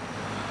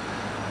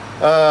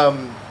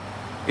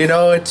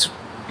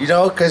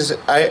 Because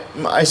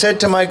I said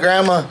to my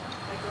grandma,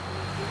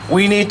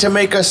 we need to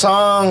make a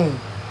song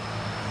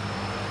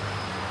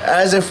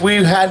as if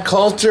we had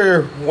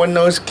culture when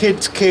those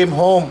kids came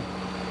home.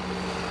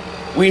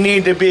 We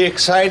need to be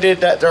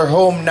excited that they're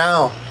home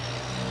now.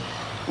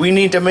 We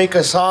need to make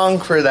a song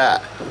for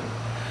that.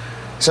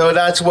 So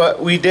that's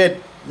what we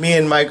did, me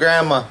and my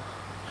grandma.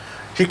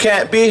 She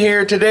can't be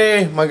here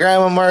today, my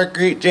grandma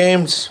Marguerite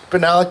James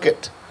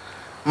Penellicott.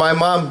 My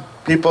mom,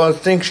 people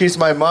think she's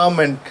my mom,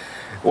 and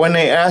when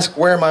they ask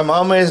where my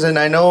mom is and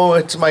I know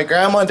it's my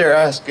grandma they're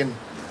asking,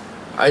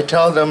 I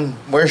tell them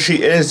where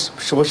she is.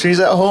 So she's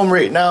at home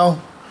right now,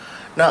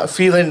 not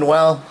feeling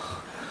well.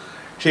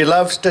 She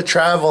loves to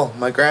travel,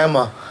 my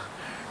grandma.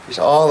 She's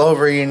all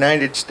over the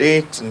United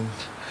States and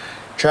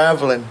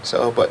traveling,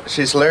 but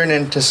she's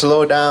learning to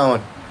slow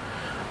down.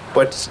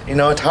 But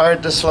it's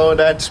hard to slow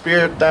that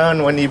spirit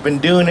down when you've been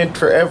doing it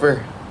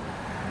forever.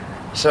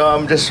 So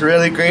I'm just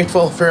really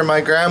grateful for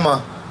my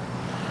grandma.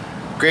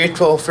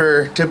 Grateful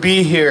to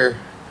be here,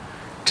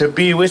 to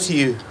be with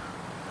you.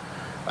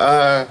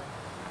 I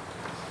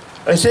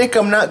think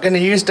I'm not going to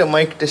use the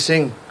mic to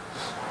sing.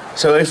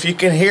 So if you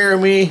can hear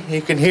me,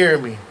 you can hear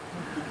me.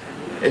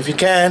 If you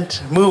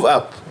can't, move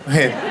up.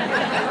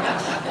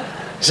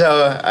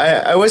 So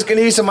I was going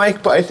to use the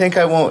mic, but I think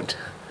I won't.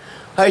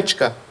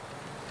 Haichka.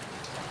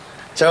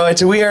 So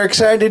we are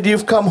excited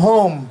you've come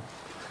home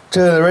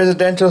to the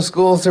residential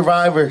school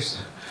survivors.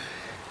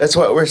 That's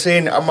what we're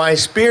saying. My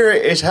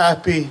spirit is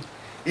happy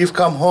you've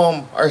come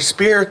home. Our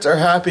spirits are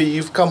happy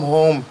you've come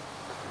home.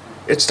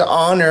 It's to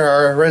honor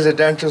our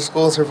residential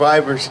school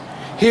survivors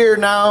here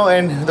now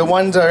and the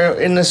ones that are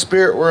in the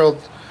spirit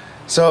world.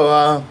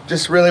 So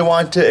just really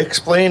want to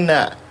explain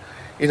that.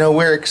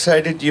 We're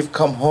excited you've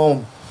come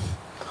home.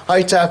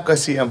 Hi, Tap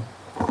Kasiyam.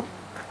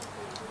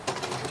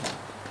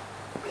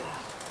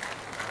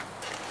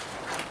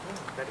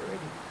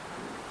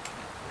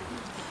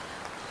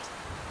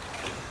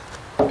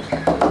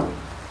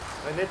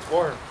 And it's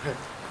warm.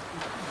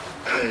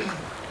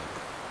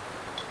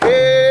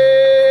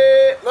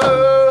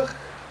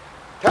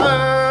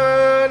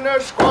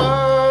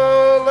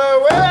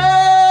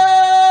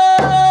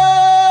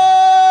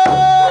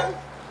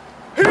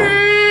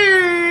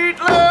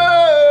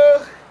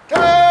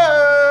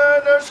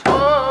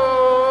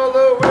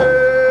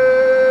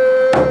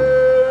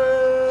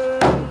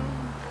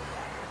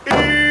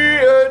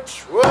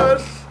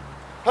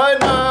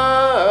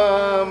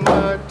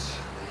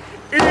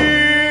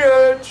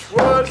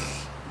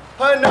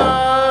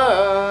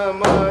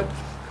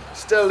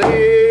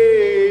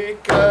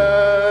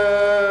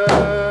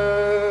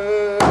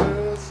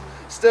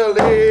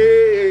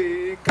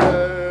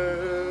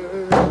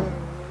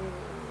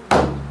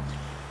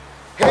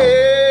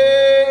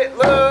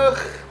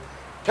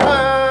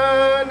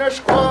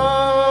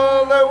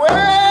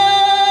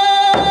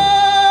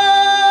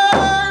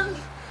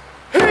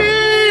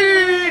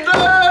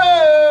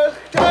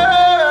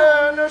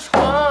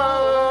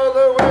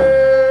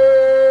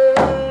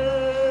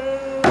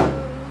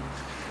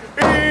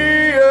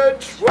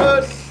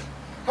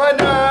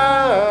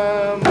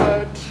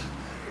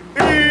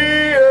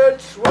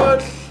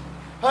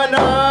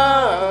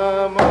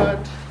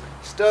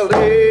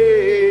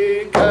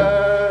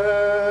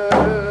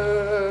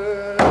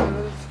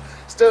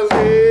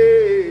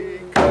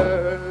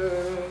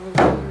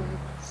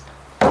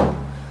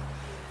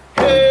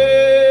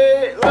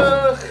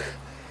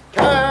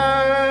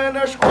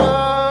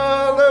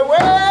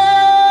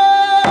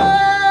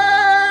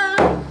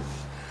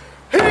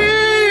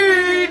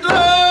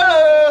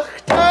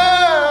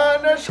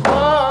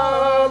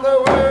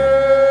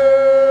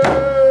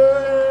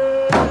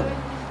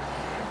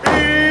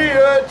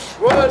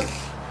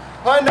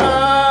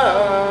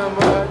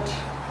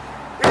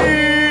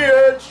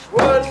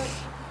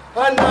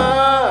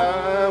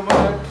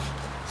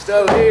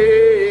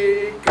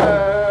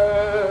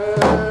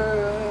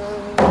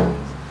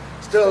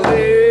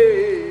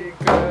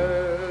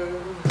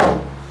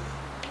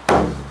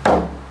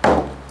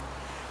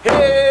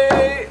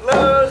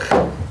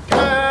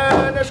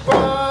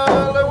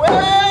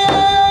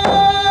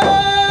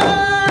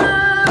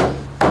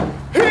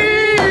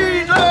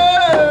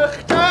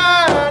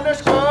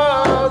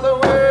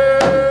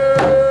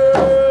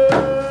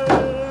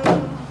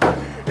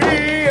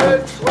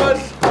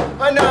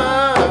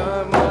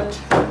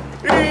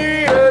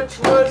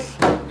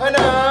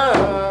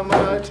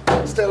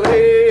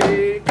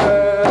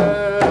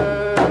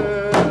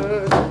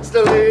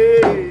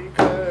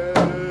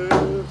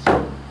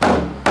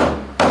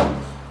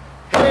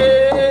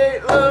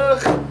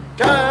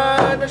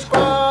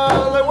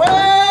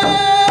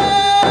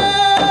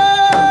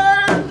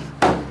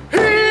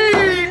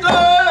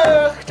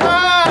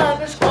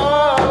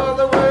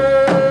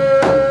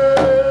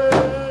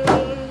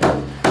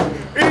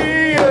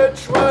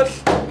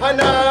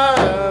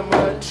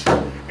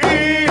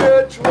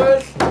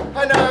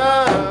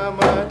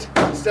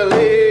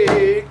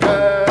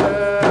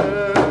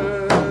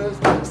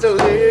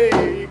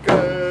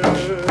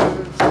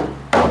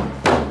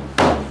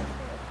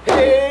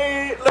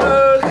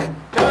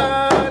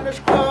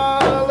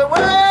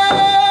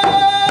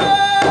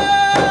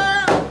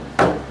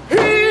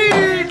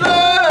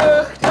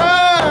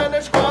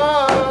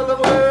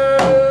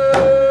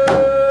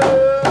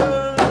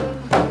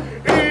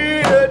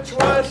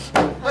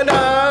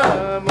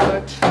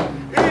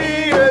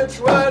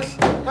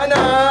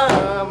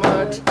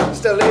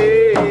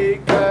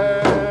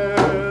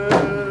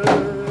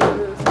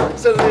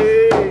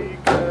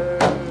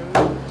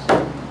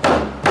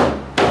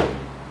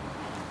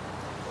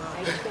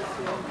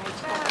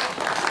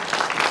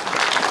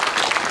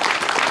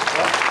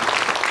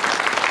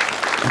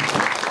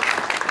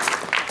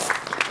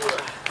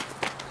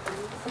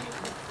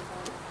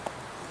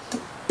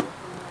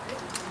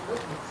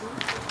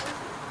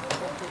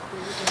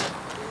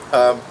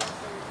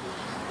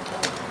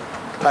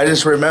 I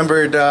just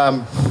remembered,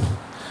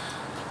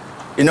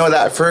 you know,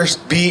 that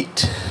first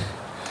beat,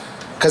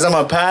 because I'm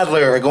a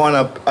paddler. I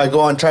go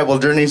on tribal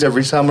journeys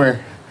every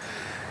summer,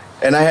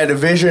 and I had a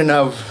vision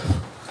of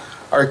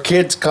our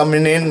kids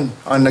coming in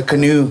on the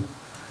canoe.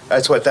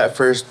 That's what that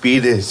first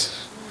beat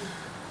is,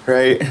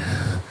 right?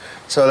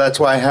 So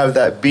that's why I have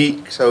that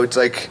beat. So it's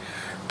like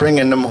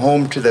bringing them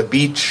home to the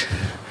beach.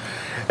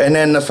 And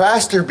then the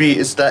faster beat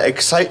is that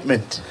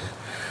excitement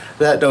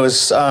that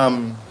those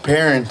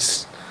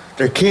parents,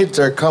 their kids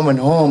are coming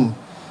home,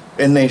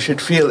 and they should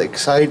feel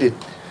excited.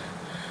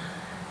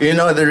 You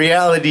know, the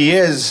reality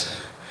is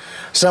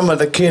some of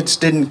the kids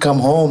didn't come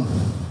home,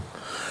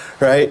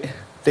 right?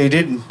 They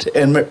didn't.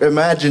 And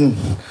imagine,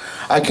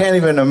 I can't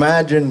even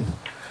imagine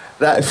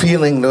that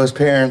feeling those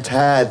parents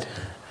had.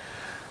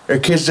 Their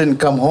kids didn't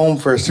come home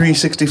for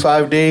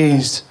 365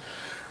 days,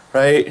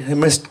 right? They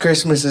missed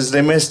Christmases,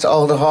 they missed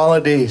all the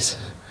holidays.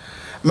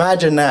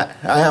 Imagine that.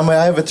 I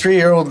have a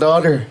 3-year-old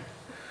daughter,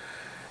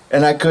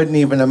 and I couldn't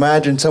even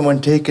imagine someone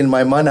taking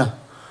my mana,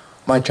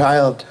 my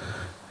child,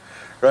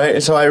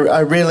 right? So I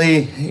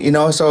really, you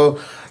know,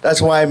 so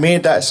that's why I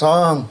made that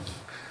song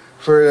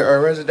for our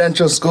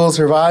residential school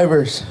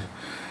survivors,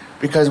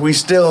 because we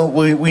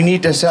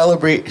need to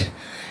celebrate.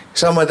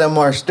 Some of them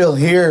are still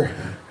here.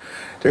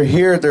 They're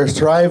here, they're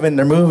thriving,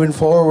 they're moving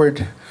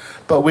forward,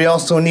 but we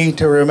also need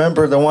to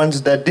remember the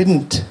ones that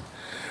didn't,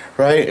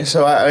 right?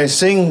 So I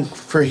sing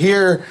for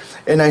here,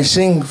 and I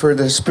sing for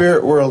the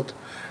spirit world,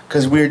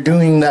 because we're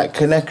doing that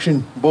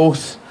connection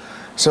both.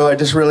 So I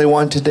just really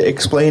wanted to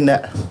explain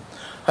that.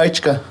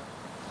 Haichka.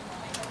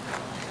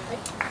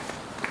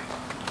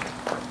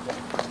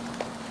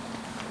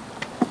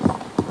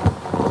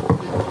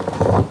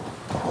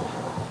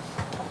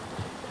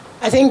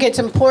 I think it's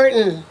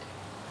important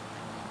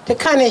to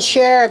kind of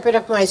share a bit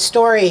of my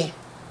story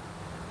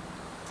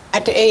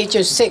at the age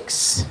of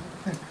 6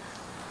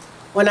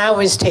 when I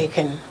was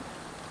taken.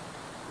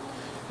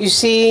 You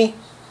see,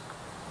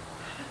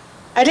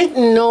 I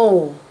didn't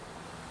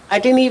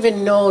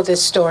even know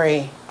this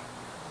story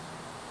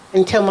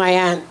until my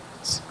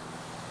aunts,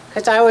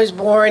 because I was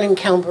born in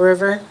Kelp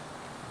River.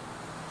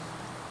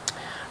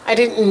 I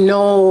didn't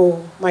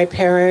know my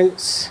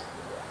parents,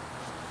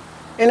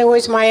 and it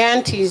was my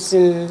aunties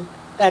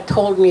that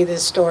told me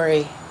this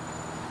story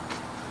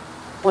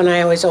when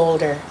I was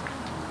older.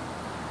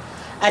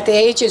 At the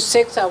age of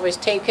 6, I was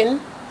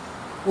taken.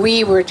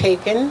 We were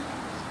taken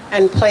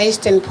and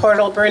placed in Port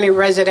Alberni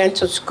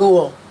Residential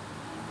School,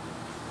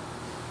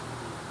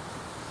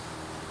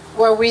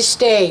 where we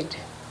stayed.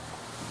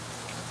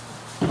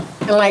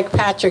 And like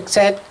Patrick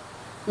said,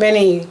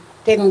 many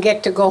didn't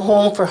get to go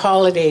home for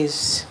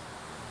holidays.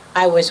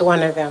 I was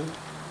one of them.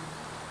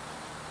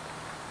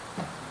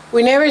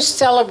 We never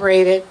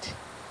celebrated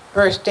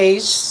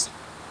birthdays,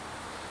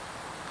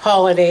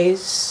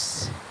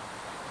 holidays.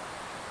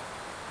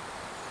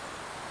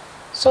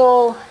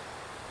 So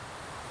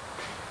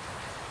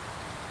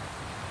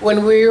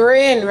when we were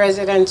in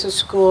residential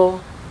school,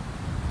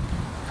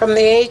 from the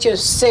age of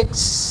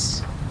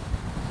 6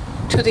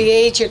 to the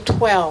age of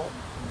 12,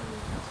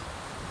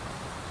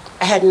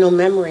 I had no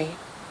memory.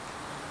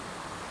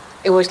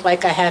 it was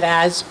like I had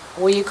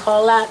what do you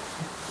call that?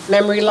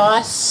 Memory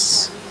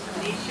loss.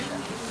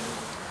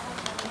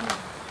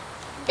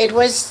 It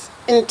was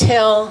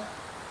until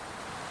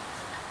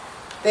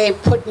they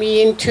put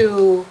me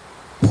into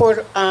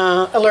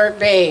Alert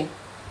Bay.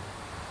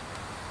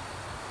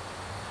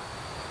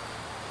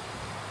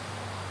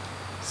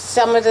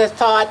 Some of the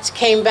thoughts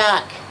came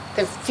back,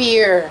 the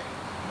fear,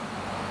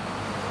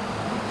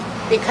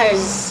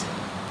 because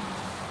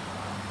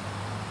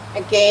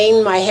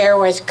again, my hair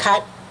was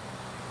cut,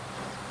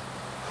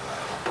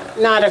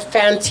 not a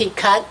fancy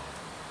cut,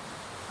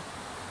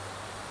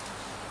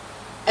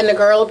 and the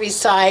girl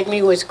beside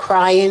me was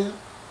crying,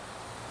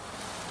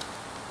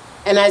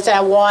 and as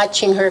I was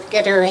watching her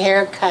get her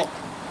hair cut,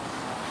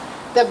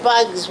 the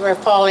bugs were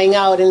falling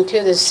out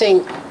into the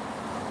sink.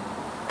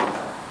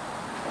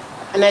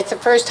 And that's the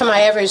first time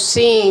I ever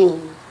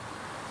seen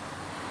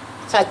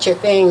such a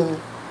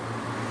thing.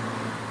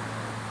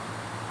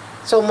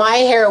 So my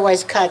hair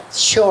was cut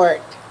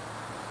short,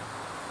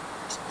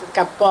 like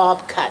a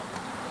bob cut.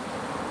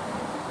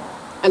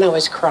 And I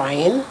was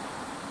crying.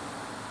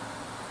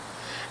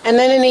 And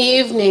then in the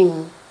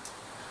evening,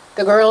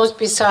 the girls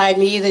beside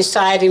me, either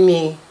side of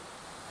me,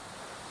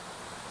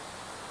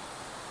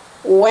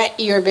 wet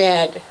your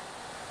bed,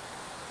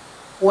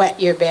 wet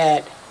your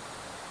bed,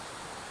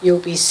 you'll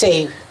be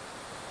safe.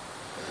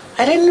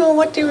 I didn't know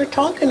what they were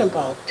talking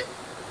about.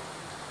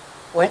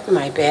 Wet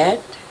my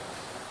bed?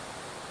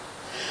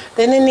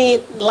 Then the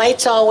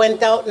lights all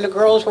went out and the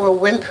girls were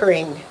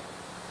whimpering.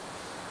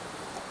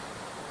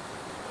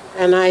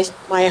 And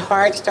my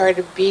heart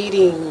started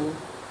beating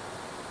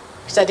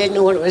because I didn't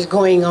know what was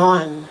going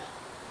on.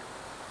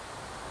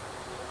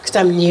 Because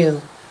I'm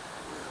new.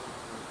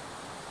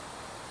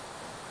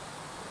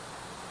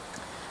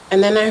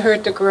 And then I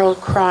heard the girl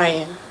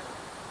crying.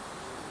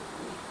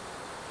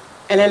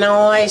 And then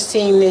all I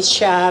seen this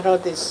shadow,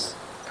 this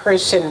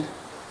person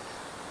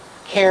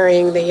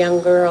carrying the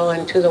young girl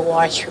into the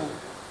washroom.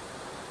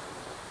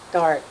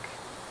 Dark,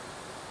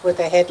 with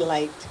a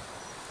headlight.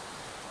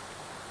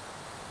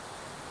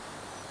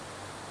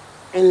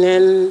 And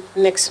then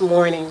next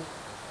morning,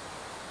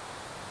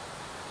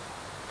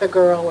 the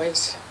girl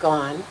was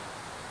gone.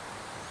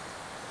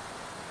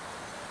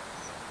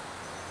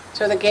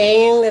 So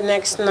again, the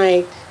next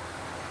night,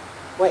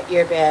 wet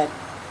your bed.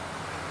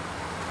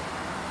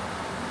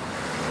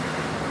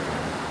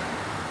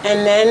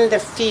 And then the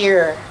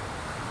fear.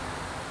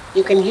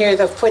 You can hear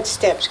the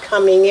footsteps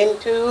coming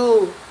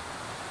into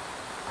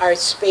our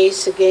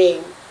space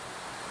again.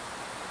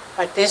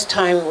 But this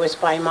time it was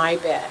by my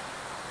bed.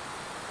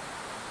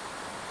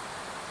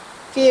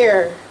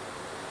 Fear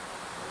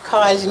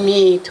caused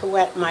me to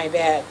wet my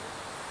bed.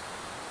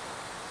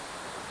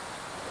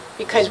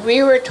 Because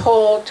we were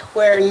told to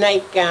wear a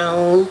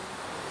nightgown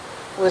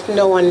with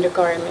no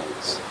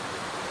undergarments.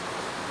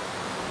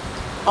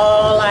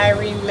 All I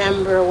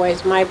remember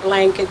was my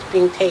blankets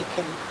being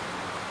taken.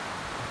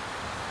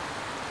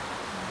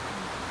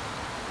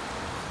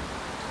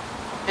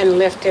 And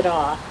lifted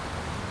off.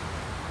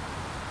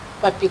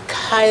 But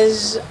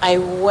because I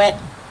wet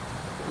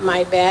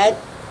my bed,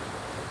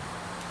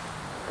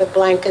 the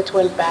blankets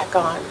went back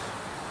on.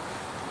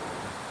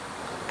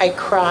 I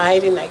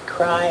cried and I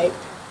cried.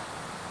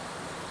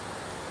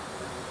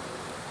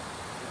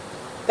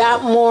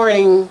 That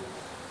morning,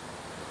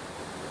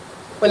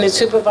 when the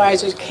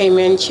supervisors came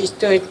in, she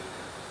stood,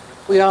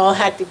 we all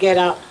had to get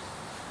up,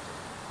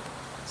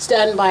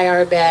 stand by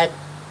our bed,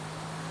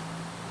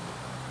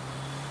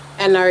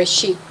 and our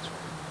sheet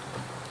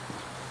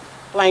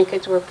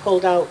blankets were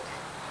pulled out.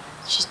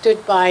 She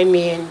stood by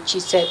me and she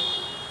said,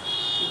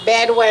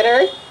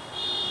 "Bedwetter,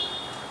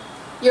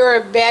 you're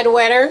a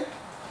bedwetter,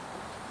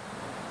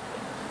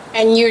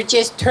 and you're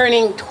just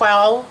turning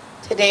 12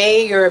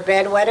 today, you're a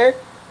bedwetter?"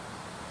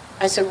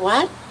 I said,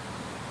 "What?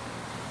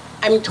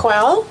 I'm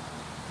 12?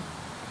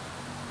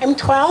 I'm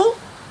 12?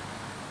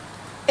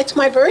 It's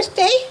my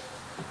birthday?"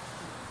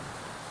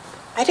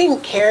 I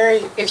didn't care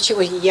if she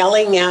was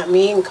yelling at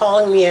me and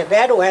calling me a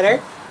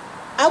bedwetter.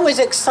 I was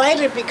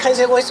excited because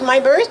it was my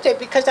birthday,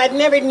 because I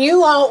never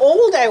knew how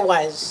old I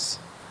was.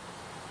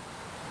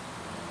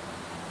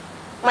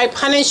 My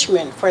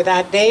punishment for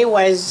that day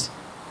was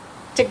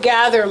to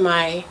gather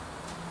my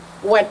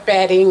wet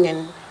bedding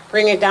and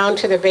bring it down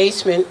to the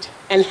basement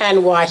and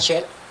hand wash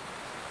it.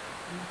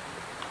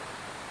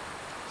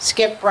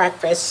 Skip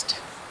breakfast.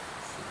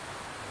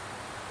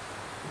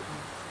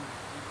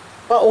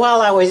 But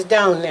while I was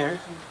down there,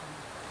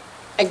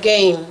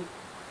 again,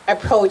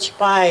 approached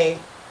by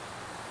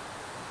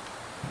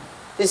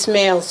this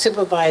male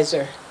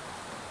supervisor,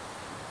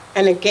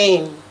 and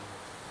again,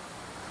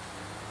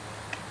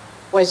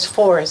 was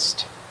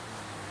forced.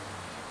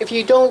 If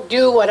you don't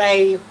do what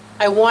I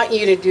want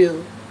you to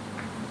do,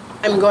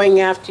 I'm going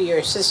after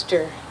your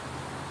sister.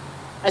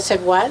 I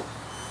said, "What?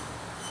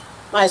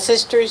 My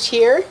sister's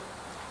here?"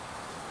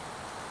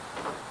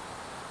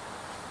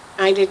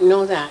 I didn't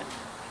know that.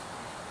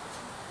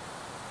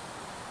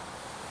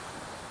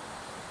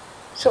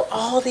 So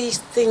all these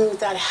things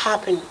that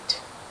happened,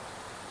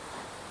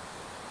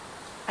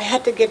 I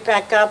had to get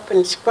back up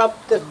and scrub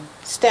the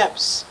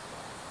steps.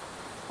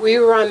 We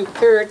were on the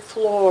 3rd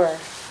floor.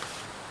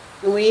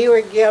 And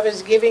I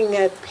was giving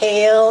a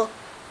pail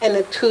and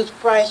a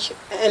toothbrush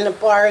and a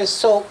bar of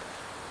soap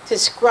to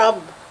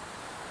scrub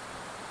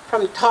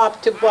from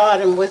top to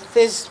bottom with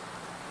this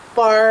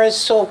bar of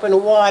soap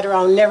and water.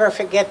 I'll never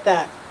forget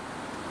that.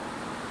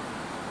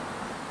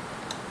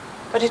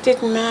 But it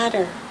didn't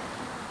matter.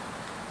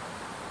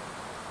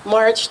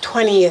 March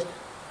 20th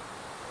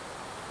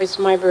was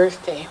my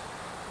birthday.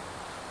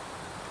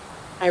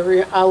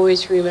 I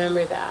always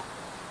remember that.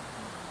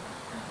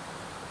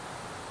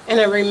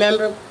 And I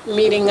remember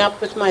meeting up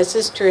with my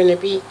sister in the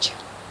beach,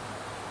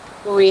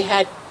 where we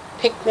had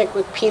picnic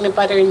with peanut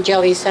butter and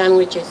jelly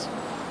sandwiches.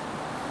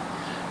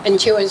 And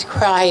she was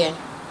crying,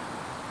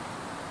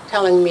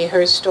 telling me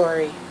her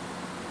story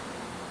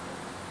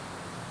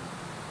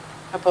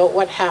about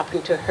what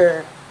happened to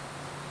her.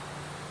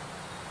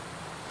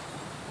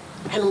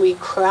 And we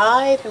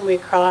cried, and we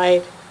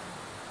cried,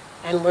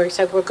 and we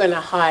said, we're going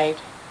to hide.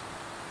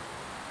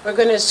 We're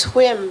going to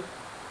swim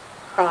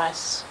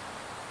across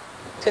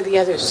to the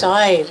other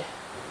side,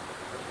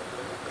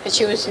 because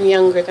she was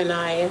younger than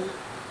I am.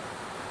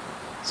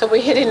 So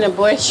we hid in a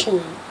bush, and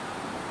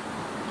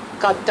it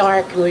got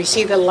dark, and we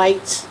see the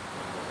lights.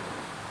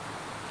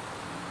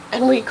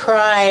 And we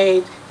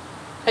cried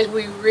as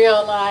we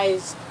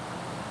realized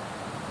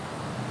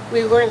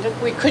we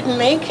couldn't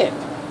make it.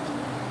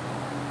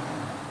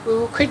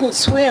 We couldn't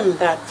swim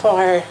that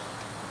far.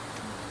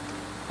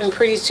 And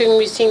pretty soon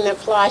we seen the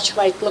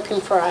flashlight looking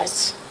for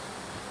us.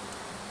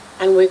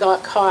 And we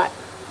got caught.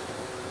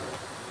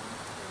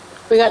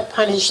 We got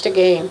punished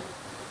again.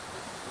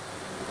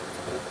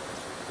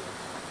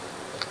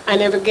 I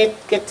never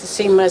get to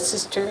see my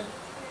sister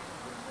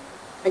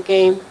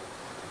again.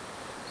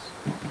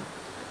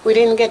 We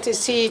didn't get to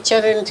see each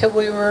other until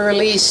we were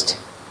released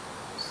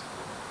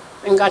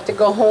and got to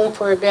go home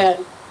for a bit,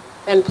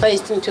 then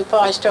placed into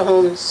foster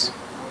homes.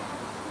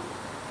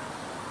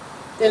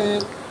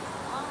 Didn't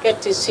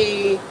get to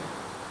see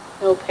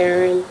no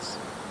parents,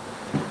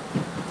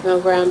 no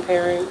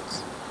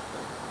grandparents.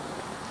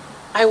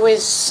 I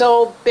was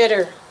so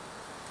bitter.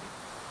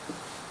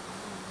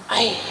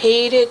 I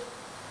hated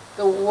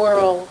the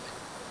world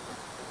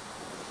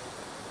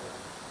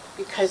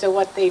because of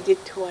what they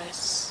did to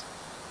us.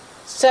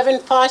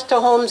 7 foster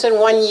homes in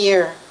 1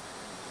 year.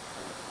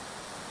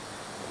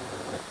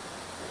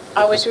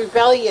 I was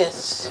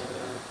rebellious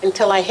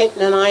until I hit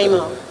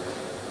Nanaimo.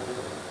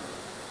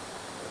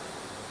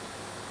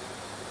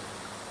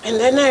 And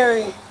then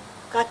I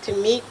got to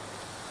meet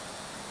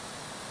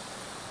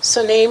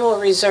Nanaimo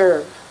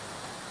Reserve.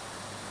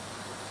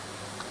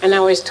 And I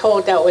was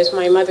told that was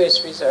my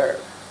mother's reserve.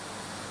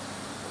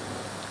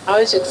 I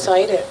was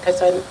excited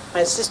because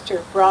my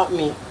sister brought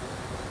me.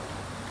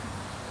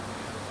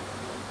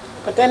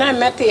 But then I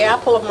met the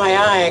apple of my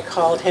eye, I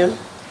called him.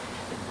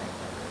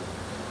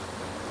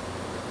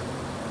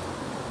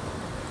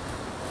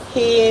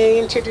 He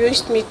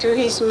introduced me to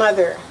his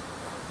mother.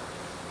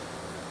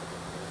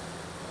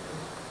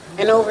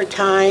 And over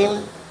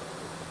time,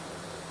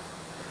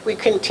 we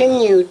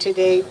continued to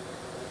date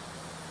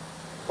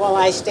while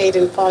I stayed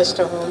in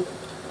foster home,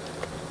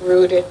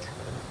 rooted,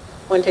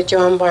 went to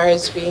John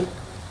Barsby.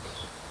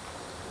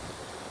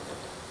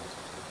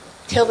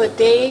 Till the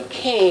day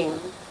came,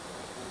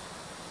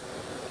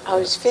 I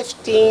was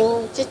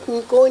 15,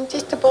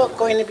 just about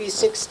going to be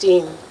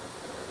 16.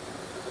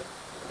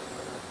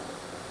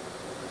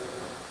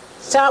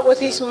 Sat with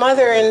his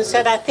mother and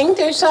said, I think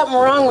there's something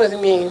wrong with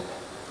me.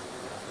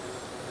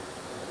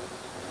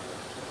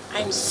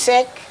 I'm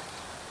sick.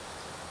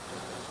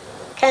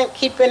 Can't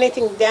keep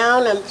anything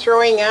down. I'm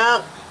throwing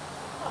up.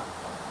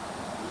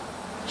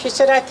 She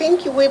said, I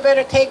think we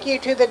better take you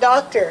to the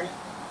doctor.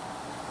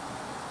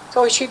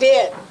 So she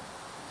did.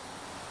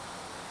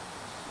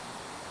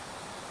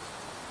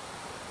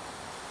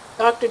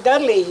 Dr.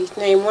 Dudley, his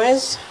name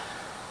was.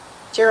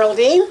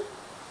 Geraldine,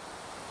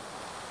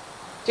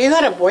 do you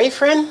got a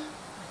boyfriend?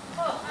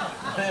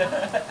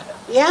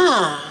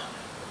 Yeah.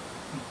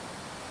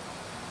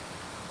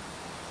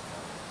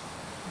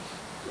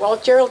 Well,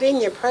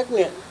 Geraldine, you're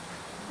pregnant.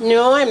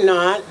 No, I'm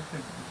not.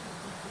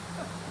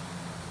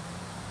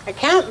 I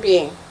can't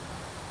be.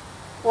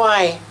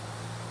 Why?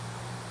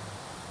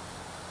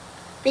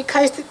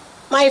 Because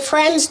my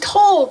friends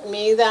told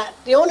me that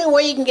the only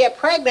way you can get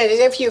pregnant is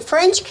if you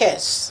French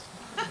kiss.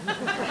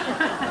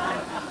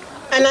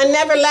 And I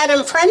never let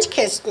him French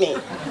kiss me.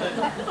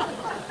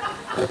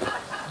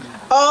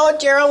 Oh,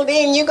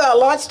 Geraldine, you got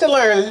lots to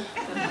learn.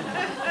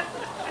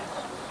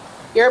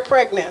 You're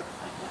pregnant.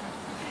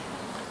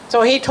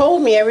 So he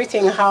told me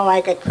everything, how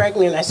I got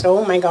pregnant. I said,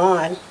 oh my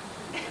God.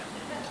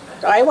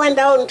 So I went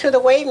out into the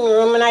waiting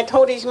room and I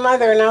told his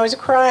mother, and I was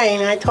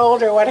crying. I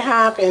told her what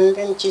happened,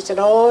 and she said,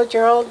 oh,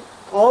 Gerald,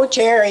 oh,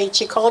 Jerry.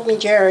 She called me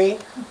Jerry.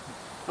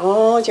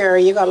 Oh,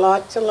 Jerry, you got a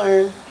lot to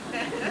learn.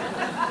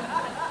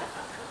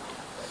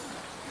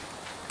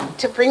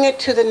 To bring it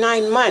to the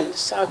 9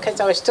 months, because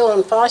I was still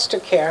in foster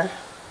care.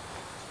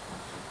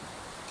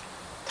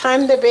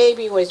 Time the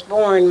baby was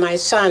born, my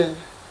son,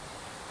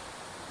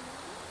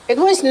 It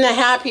wasn't a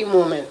happy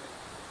moment.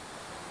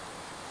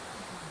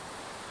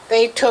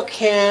 They took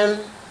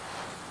him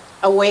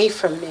away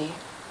from me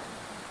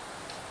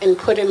and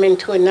put him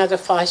into another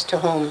foster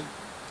home.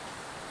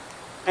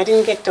 I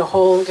didn't get to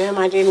hold him.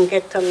 I didn't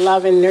get to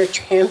love and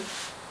nurture him.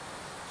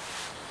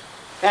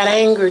 That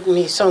angered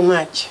me so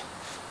much.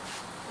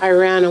 I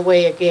ran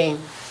away again.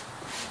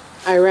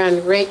 I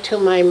ran right to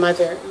my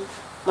mother,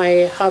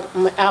 my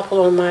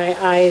apple of my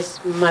eye's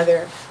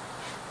mother.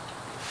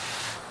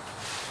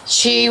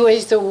 She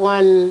was the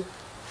one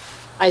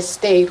I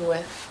stayed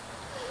with.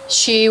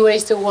 She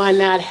was the one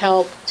that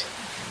helped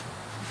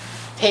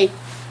to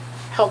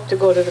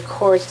go to the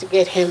courts to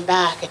get him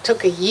back. It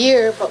took a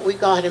year, but we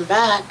got him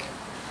back.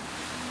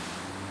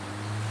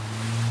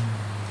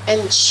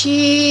 And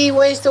she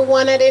was the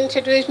one that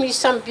introduced me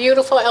some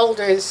beautiful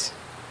elders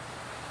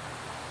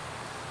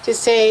to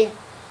say,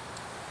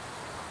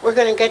 we're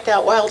going to get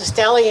that wild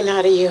stallion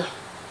out of you.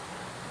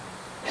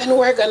 And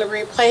we're going to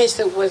replace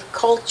it with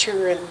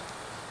culture and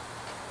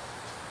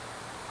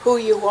who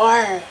you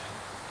are.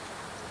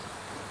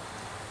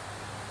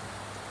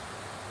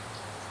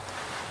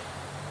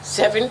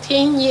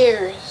 "17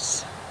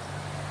 years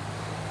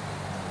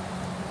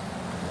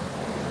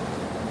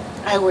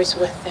I was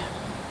with them.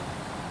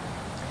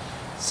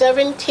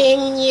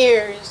 17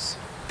 years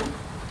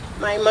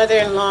my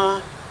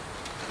mother-in-law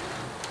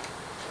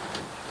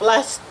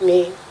blessed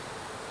me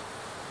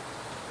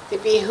to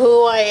be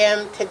who I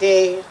am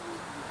today.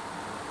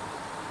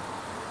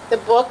 The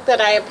book that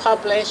I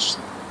published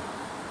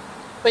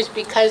was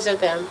because of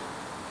them.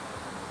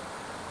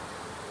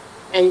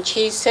 And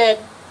she said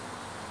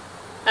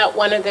at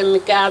one of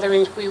the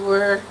gatherings we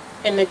were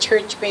in the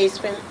church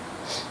basement,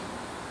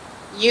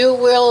 "You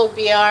will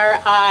be our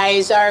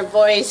eyes, our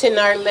voice, and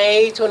our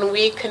legs when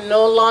we can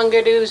no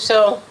longer do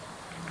so."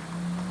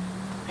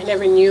 I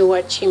never knew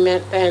what she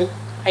meant then.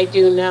 I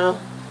do now.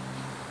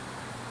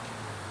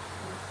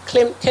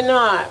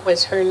 Klimptonot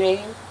was her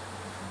name.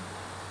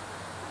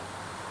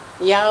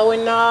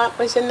 Yawinot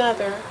was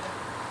another.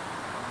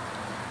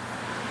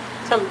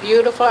 Some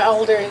beautiful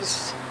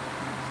elders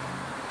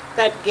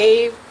that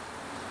gave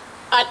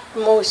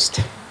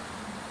utmost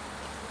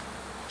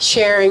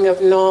sharing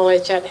of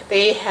knowledge that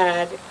they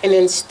had and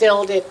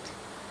instilled it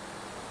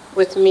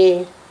with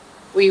me.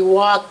 We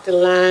walked the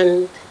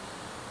land,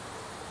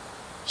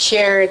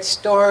 shared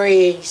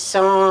stories,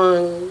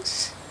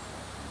 songs,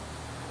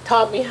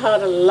 taught me how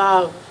to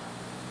love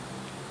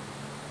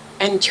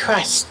and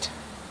trust.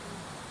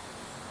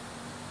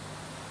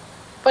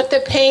 But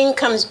the pain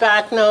comes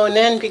back now and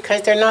then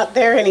because they're not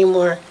there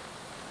anymore.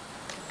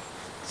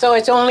 So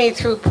it's only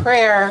through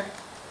prayer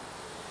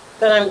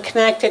that I'm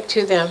connected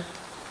to them.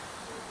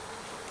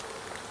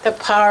 The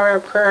power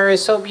of prayer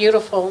is so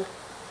beautiful.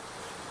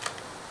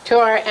 To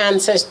our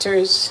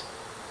ancestors,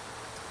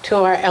 to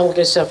our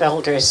elders of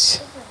elders.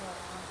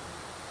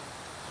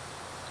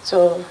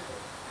 So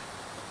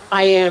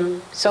I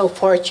am so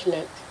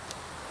fortunate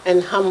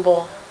and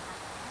humble.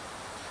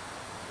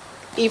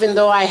 Even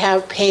though I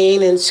have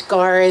pain and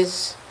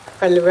scars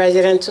from the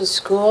residential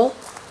school,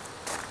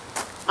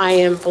 I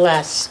am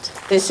blessed.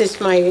 This is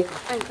my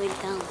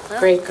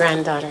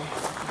great-granddaughter.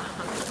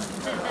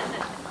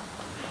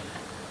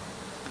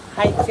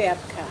 Hi,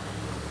 Sept.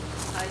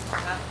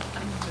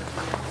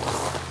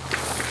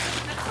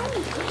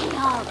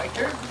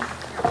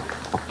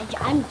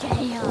 I'm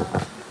Gail.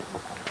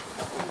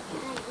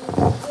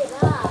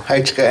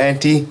 Hi, Chika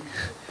Auntie.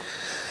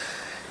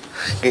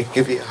 Okay,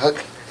 give you a hug.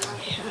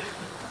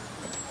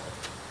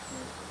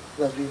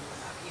 Love you.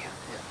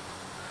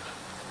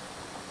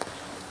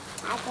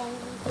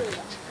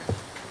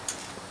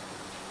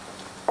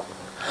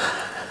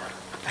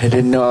 I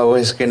didn't know I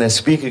was gonna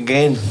speak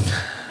again.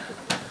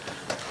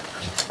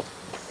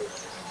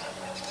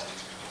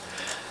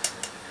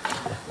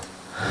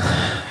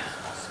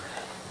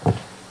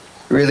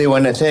 Really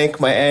want to thank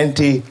my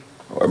auntie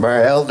or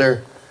my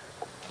elder,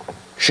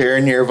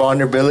 sharing your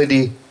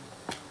vulnerability,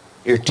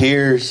 your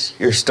tears,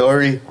 your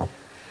story.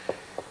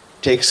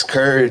 Takes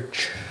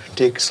courage,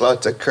 takes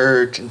lots of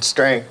courage and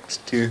strength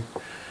to.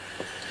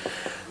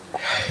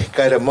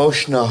 Got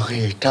emotional.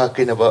 You're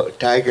talking about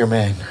Tiger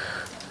Man.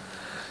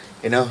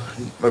 You know,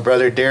 my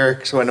brother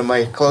Derek's one of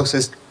my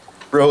closest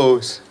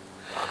bros.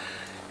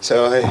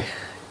 So I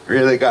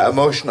really got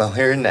emotional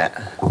hearing that.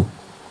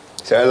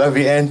 So I love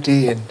you,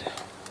 Auntie, and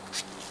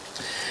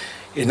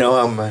you know,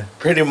 I'm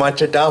pretty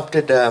much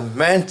adopted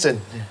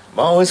Manson. I'm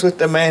always with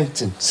the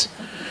Mansons.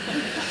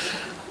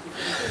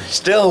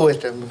 Still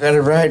with them. Got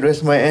a ride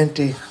with my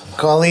Auntie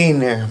Colleen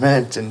there,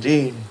 Manson.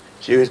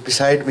 She was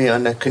beside me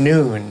on the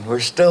canoe, and we're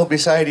still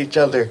beside each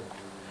other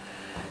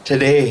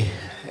today.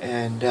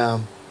 And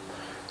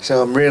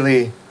so I'm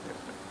really,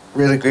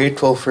 really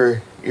grateful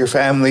for your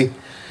family.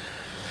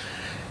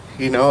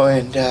 You know,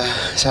 and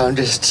so I'm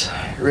just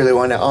really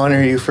want to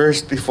honor you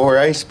first before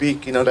I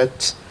speak. You know,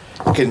 that's.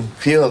 You can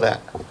feel that,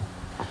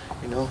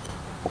 you know,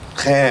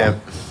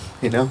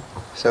 you know,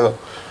 so,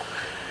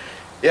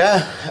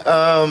 yeah,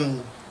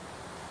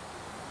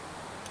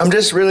 I'm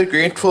just really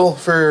grateful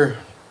for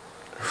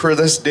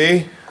this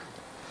day,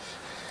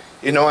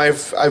 You know,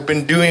 I've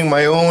been doing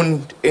my own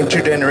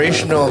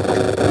intergenerational.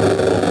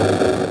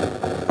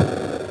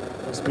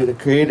 Must be the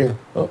creator.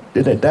 Oh,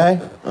 did it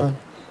die? Oh.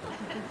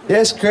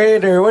 Yes,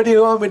 creator. What do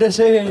you want me to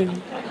say?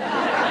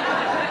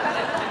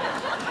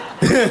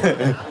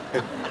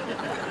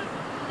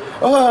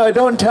 Oh,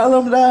 don't tell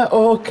him that?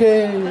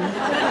 Okay.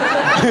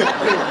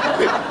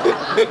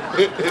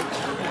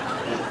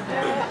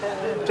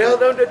 Tell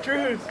them the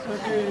truth.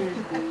 Okay.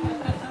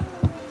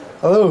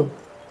 Hello.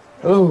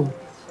 Hello.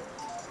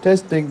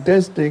 Testing,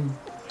 testing.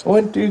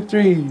 1, 2,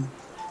 3.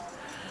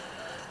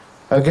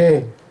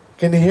 Okay.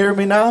 Can you hear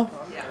me now?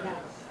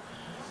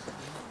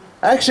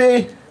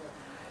 Actually,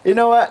 you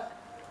know what?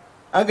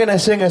 I'm gonna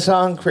sing a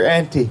song for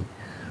Auntie.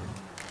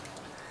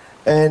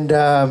 And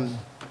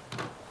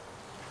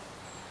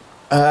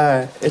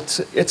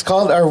it's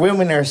called Our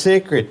Women Are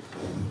Sacred.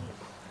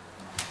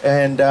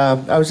 And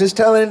I was just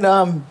telling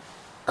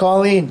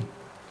Colleen,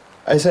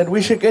 I said,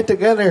 we should get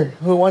together.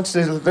 Who wants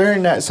to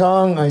learn that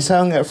song? I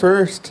sang it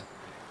first.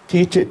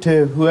 Teach it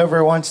to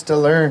whoever wants to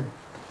learn.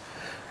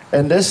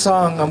 And this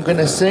song I'm going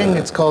to sing,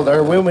 it's called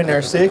Our Women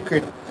Are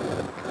Sacred.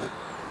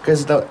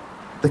 Because the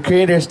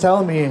creators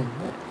tell me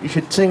you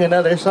should sing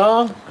another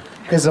song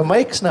because the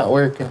mic's not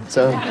working.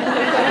 But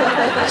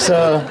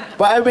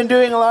I've been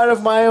doing a lot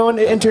of my own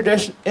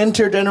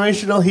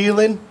intergenerational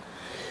healing.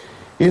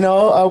 You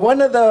know,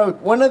 one of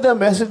the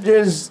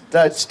messages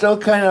that still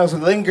kind of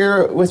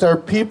linger with our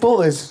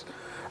people is,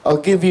 "I'll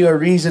give you a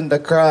reason to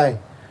cry."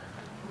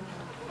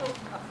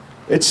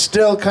 It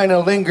still kind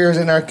of lingers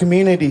in our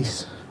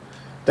communities.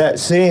 That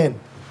saying.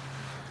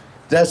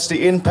 That's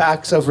the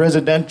impacts of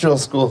residential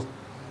school.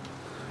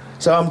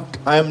 So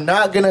I'm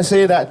not gonna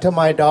say that to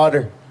my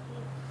daughter.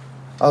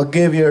 I'll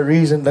give you a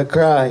reason to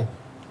cry.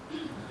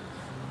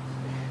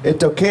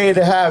 It's okay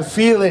to have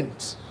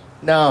feelings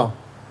now.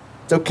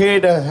 It's okay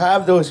to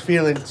have those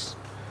feelings.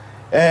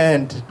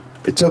 And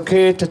it's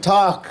okay to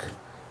talk.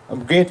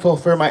 I'm grateful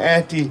for my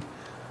auntie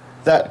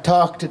that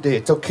talked today.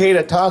 It's okay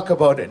to talk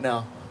about it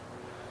now.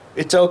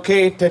 It's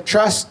okay to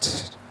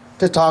trust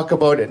to talk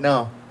about it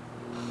now.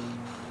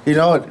 You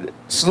know,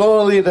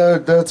 slowly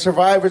the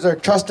survivors are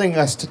trusting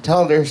us to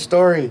tell their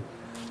story.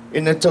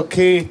 And it's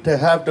okay to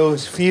have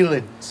those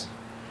feelings.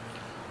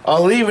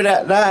 I'll leave it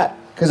at that,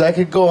 because I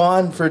could go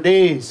on for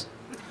days.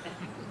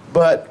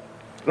 But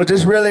I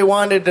just really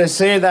wanted to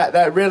say that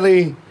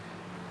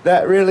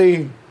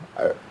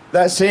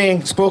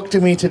saying spoke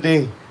to me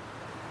today.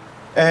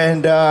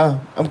 And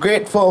I'm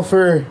grateful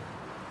for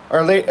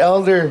our late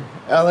elder,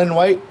 Ellen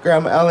White,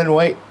 Grandma Ellen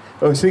White.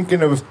 I was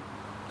thinking of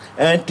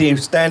Auntie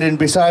standing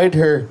beside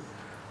her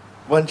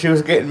when she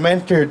was getting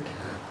mentored.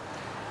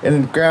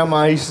 And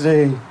Grandma used to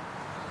say,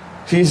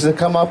 she used to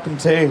come up and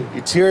say,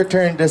 "It's your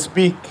turn to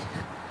speak,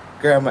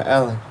 Grandma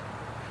Ellen."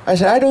 I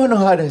said, "I don't know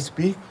how to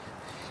speak."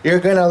 "You're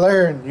gonna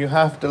learn. You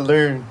have to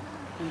learn."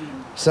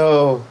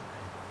 So,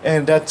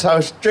 and that's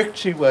how strict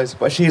she was,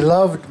 but she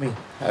loved me.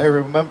 I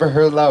remember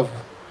her love,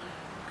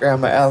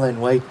 Grandma Ellen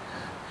White.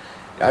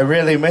 I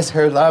really miss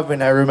her love,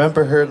 and I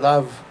remember her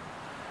love.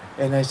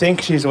 And I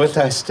think she's with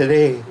us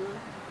today.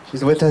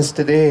 She's with us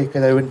today,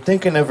 because I've been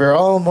thinking of her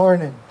all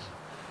morning,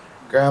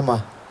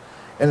 Grandma.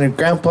 And then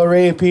Grandpa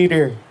Ray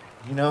Peter,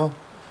 you know,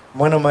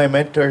 one of my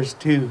mentors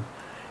too,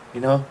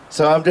 you know.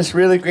 So I'm just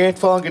really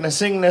grateful. I'm gonna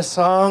sing this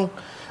song.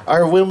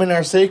 Our women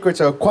are sacred,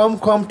 so quam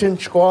tin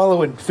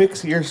squallow and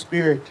fix your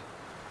spirit.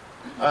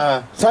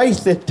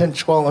 Thaith it tin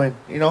squallowing,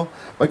 you know.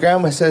 My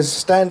grandma says,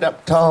 stand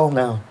up tall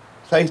now.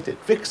 Thaith it,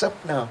 fix up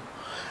now.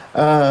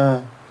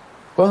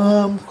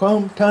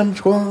 Quam tin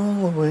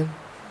squallowing.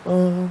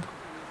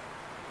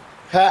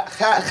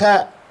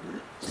 Ha.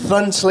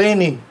 Thun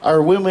slaney,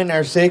 our women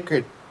are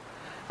sacred.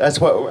 That's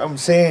what I'm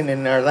saying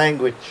in our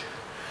language.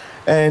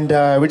 And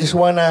we just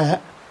want to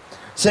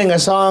sing a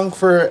song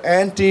for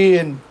Auntie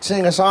and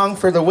sing a song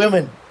for the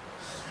women.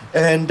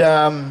 And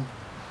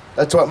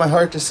that's what my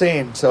heart is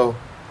saying. So,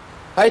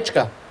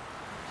 Haichka.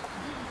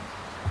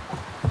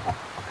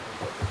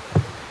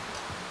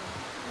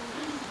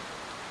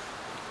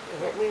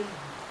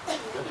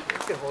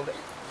 Hold it.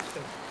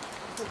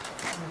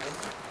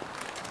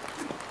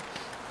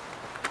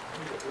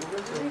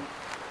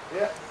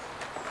 Yeah.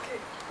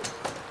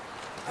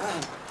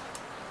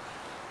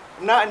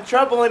 I'm not in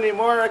trouble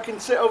anymore. I can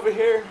sit over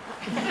here.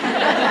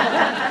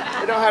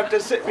 I don't have to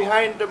sit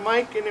behind the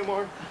mic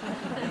anymore.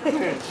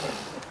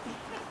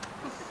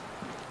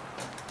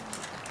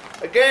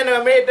 Again,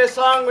 I made this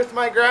song with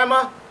my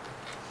grandma,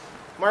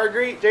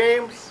 Marguerite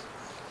James.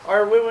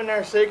 Our women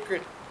are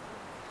sacred.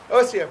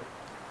 Osia.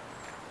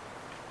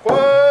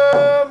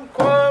 Quam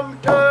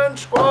tan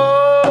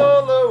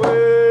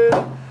squallowing.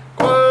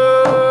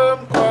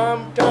 Quam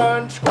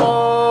tan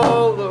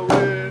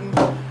squallowing.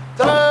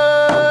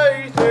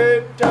 Thaith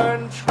it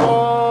tan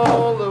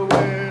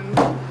squallowing.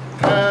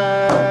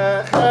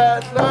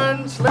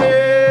 Catlan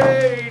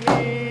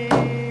slaney.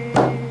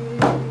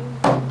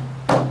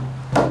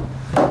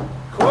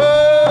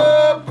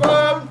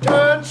 Quam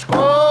tan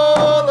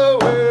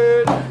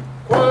squallowing.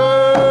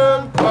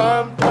 Quam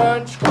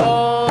tan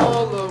squallowing.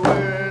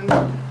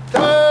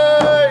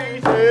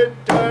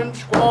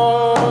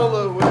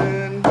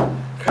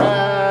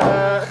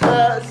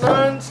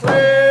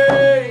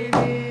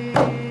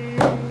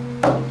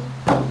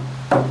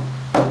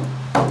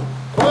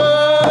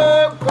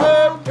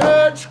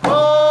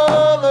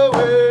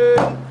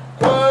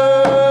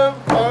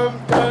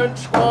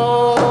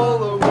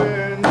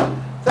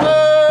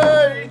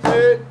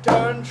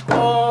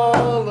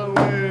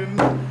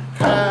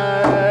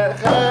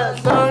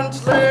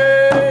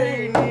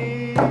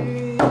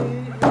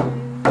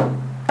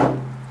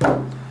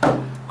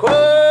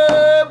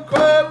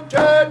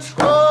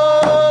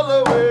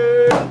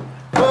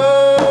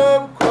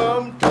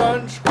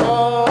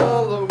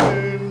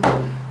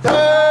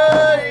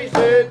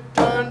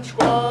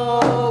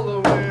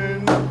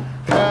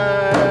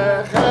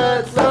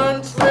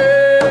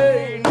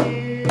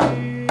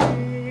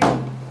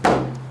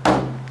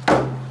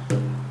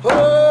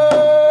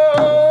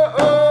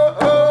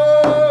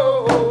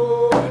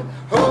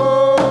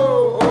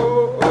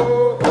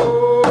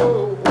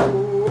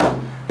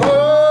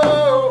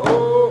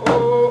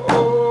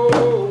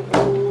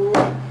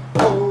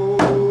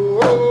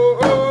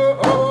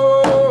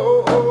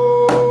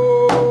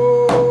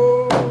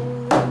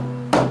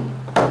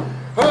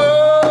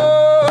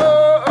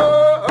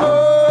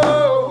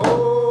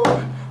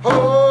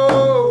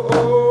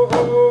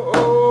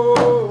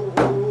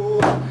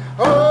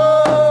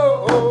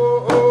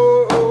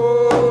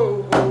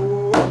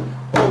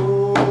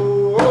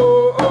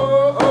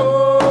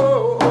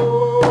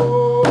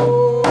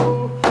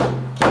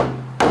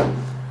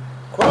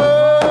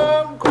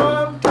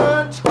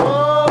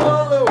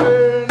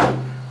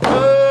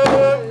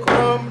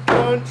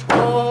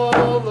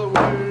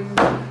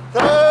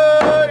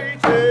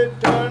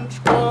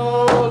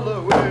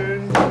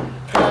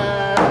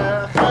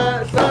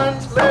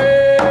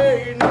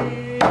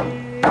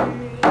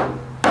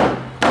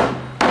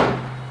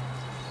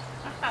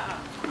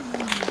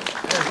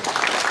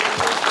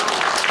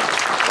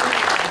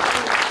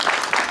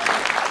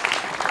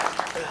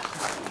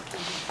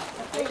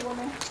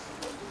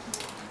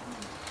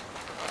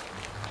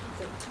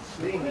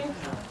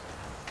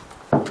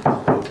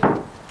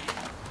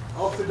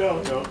 Also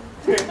don't know.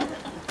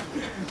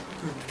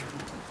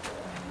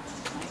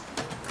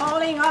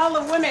 Calling all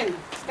the women,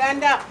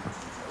 stand up.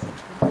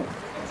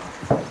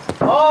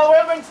 All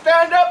women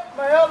stand up,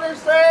 my elder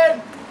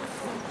said.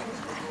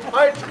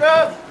 Hearts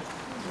up.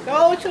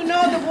 Those who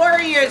know the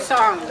warrior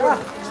song.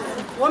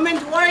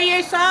 Women's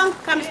warrior song,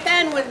 come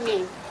stand with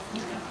me.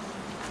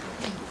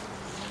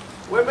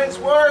 Women's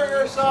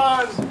warrior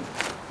song.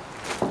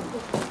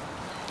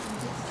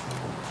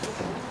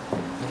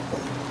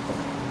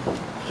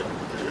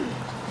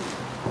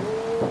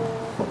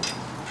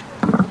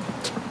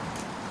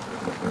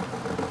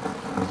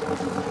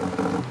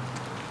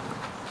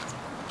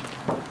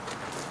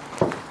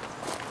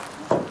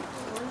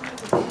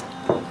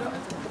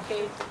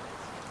 Okay.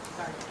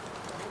 Sorry.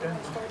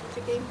 Start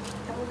the game.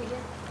 Come over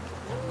here.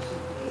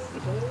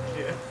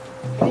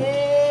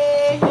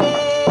 Hey,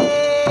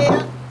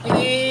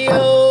 hey,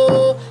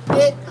 yo,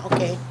 hey.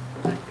 Okay.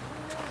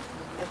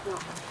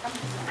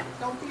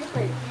 Don't be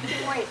afraid. You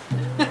can wait.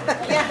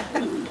 Yeah.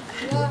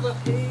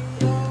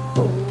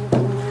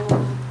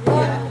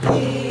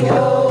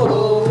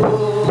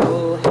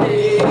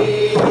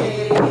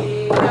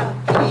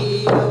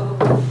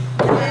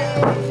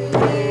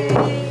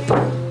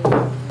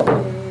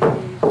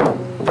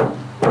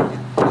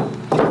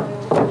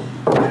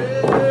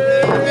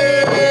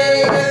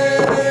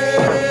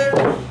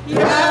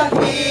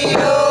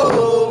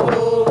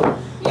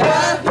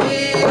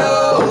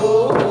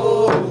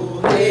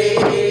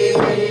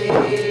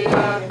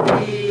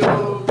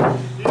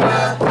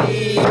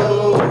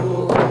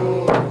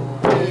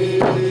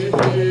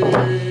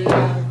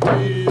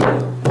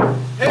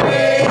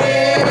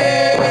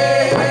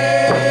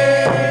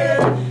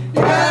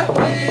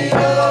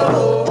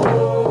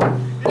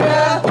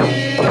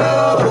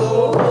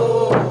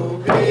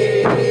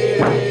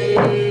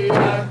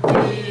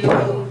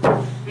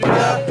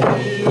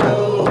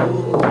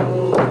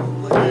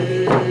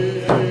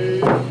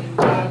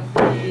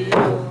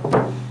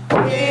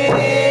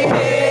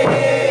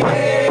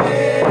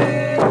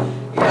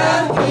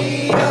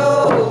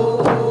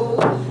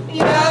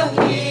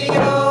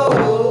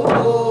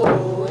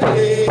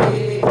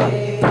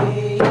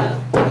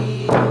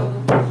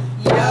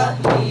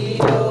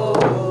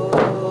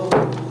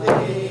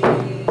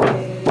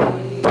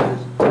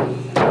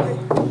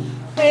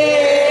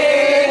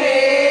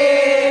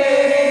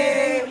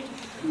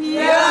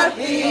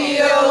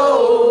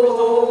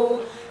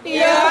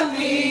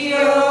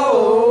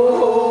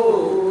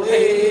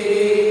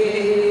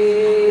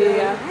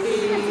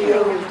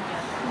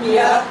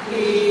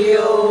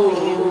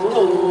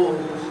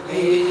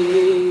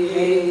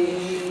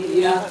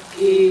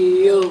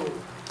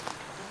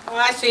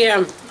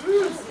 Awesome.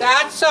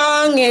 That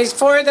song is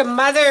for the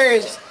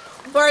mothers,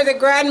 for the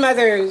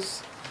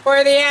grandmothers,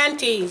 for the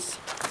aunties,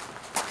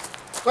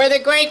 for the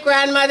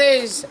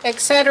great-grandmothers,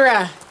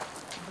 etc.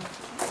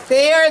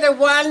 They are the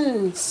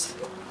ones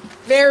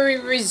very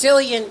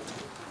resilient.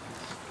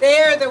 They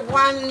are the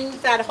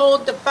ones that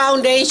hold the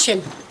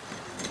foundation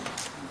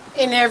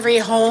in every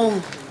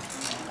home,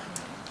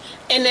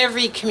 in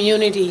every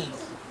community.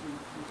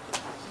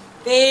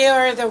 They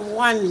are the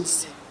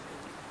ones.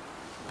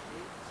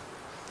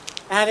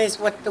 That is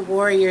what the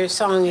warrior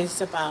song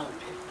is about.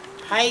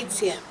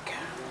 Sept.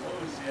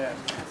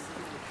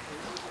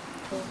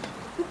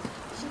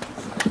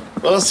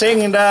 We'll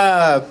sing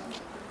the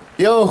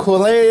Yo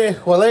Hole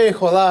Hole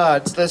Hola.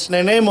 It's the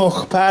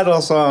Snenemo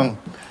paddle song.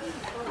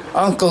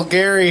 Uncle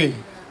Gary,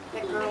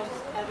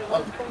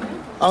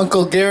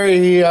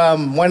 he,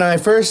 when I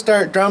first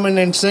start drumming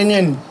and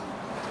singing,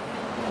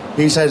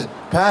 he says,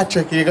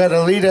 Patrick, you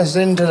gotta lead us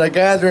into the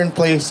gathering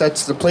place.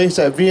 That's the place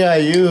at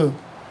VIU.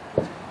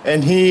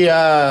 And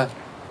and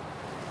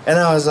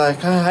I was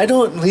like, I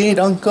don't lead,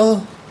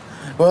 Uncle.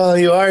 Well,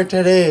 you are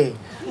today.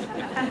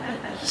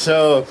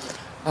 So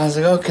I was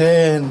like,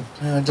 okay, and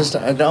I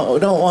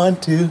don't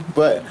want to,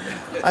 but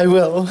I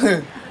will.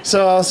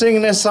 So I'll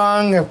sing this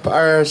song,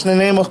 our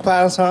Snenemo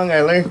paddle song.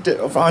 I learned it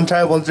on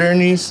Tribal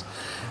Journeys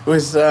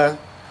with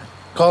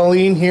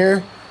Colleen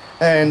here.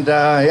 And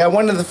yeah,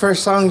 one of the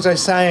first songs I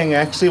sang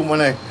actually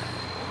when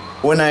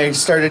I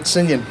started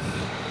singing.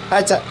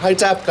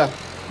 Haitapka.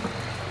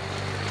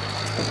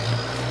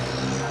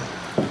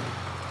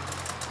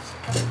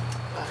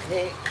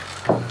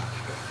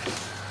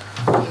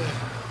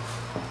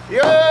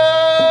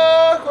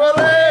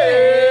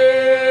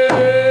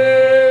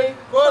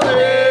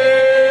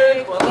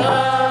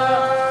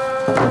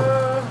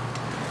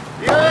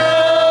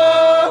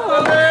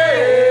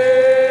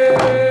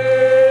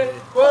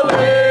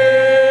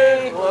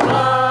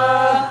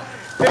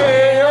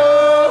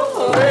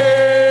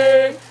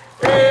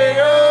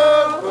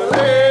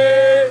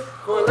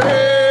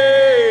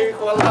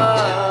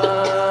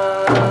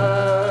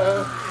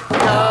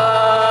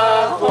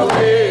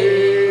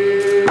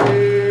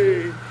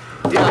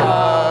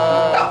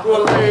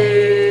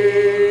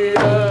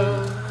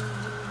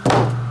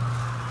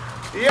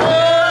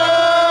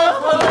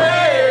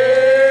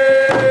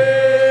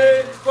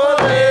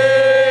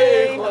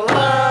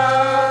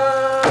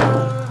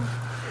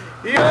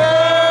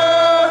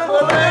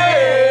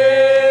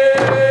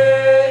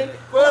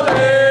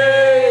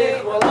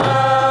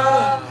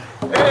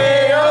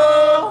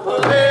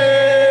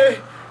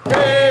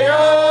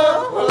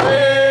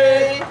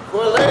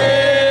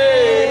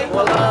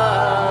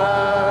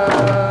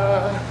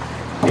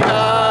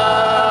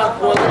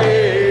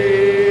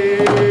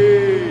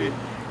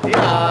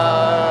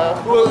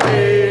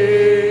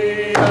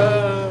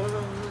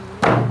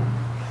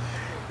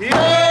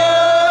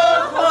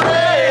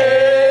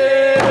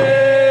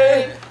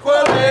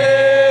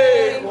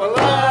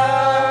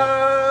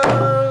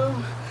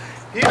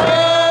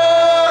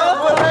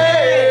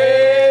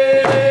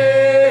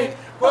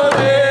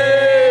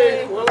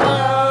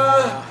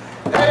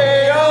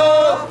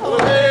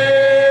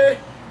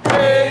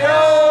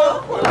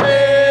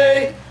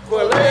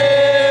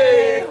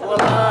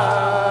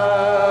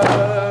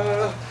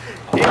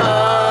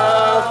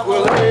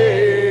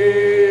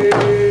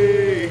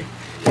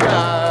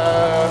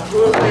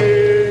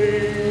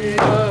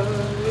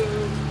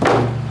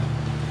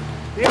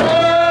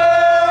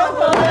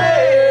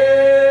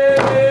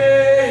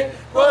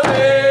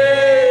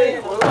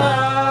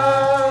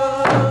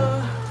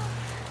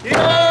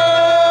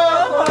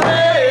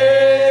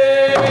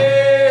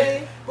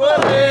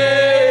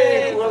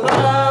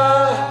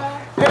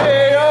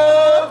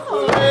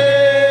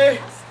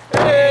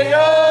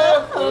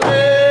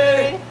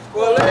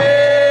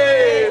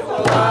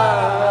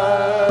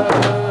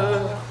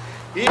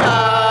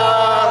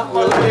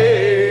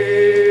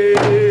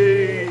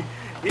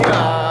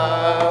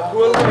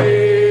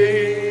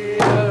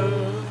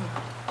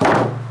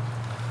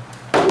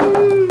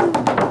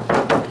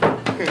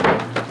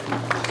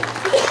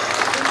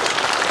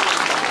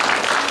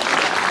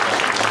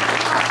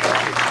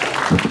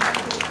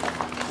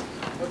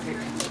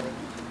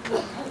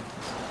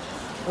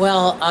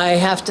 Well, I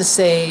have to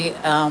say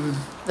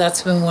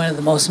that's been one of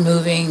the most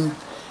moving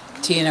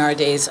TNR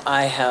days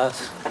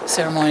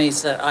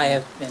ceremonies that I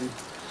have been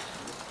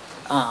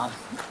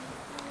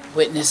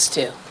witness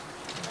to.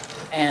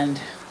 And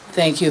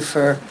thank you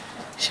for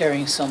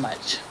sharing so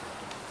much,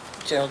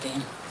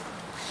 Geraldine.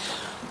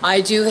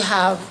 I do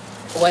have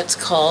what's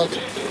called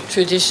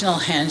traditional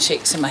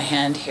handshakes in my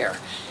hand here.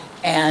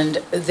 And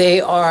they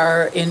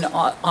are in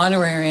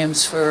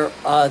honorariums for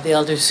the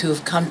elders who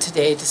have come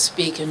today to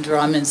speak and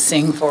drum and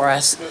sing for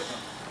us.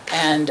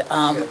 And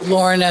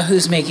Lorna,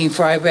 who's making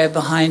fry bread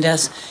behind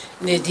us.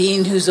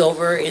 Nadine, who's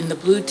over in the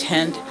blue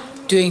tent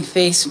doing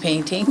face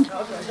painting.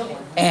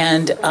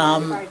 And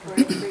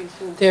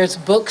there's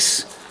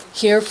books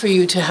here for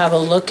you to have a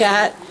look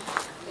at.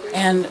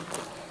 And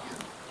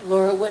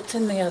Laura, what's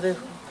in the other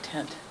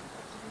tent?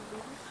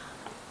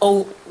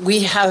 Oh,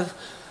 we have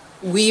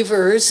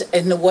weavers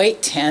in the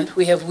white tent.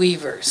 We have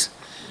weavers,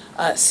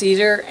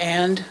 cedar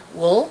and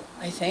wool,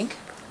 I think,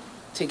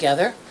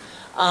 together.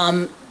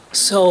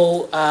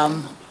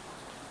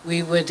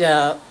 We would,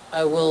 I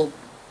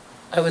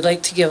would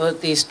like to give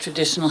out these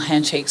traditional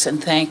handshakes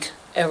and thank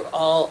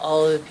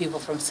all of the people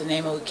from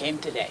Sanema who came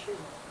today.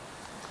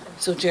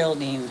 So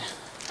Geraldine,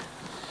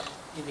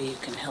 maybe you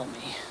can help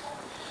me.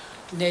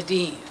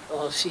 Nadine,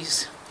 oh,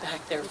 she's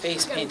back there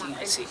face painting,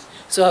 I see.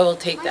 So I will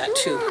take that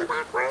too.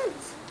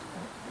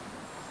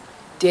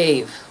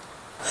 Dave,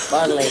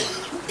 Bodley.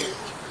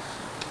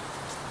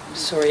 I'm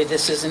sorry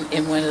this isn't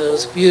in one of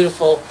those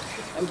beautiful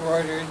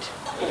embroidered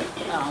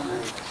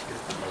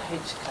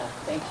Hitchcock.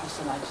 Thank you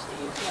so much,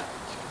 Dave.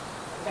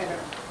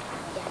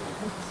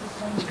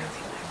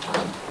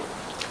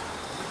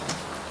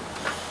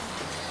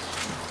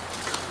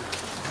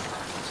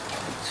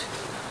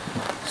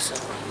 So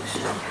you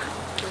should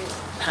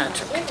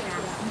Patrick.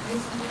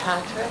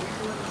 Patrick?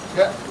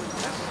 Yeah.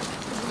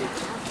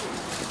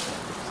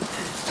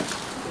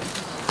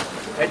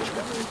 Thank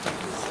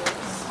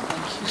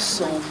you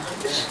so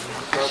much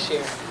for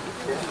sharing.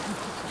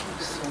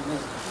 So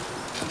much.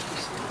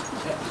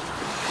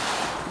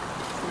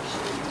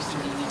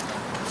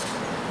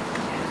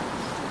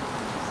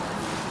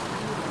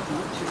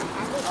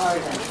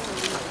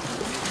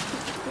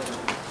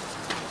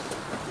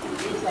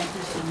 Thank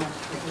you so much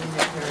for doing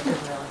that very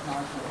well.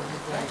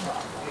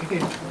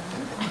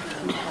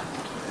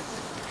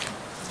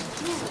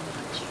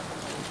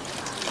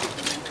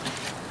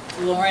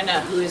 Lorna,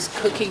 who is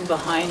cooking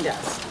behind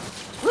us.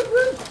 Woo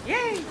woo!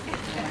 Yay!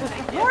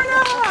 Lorna!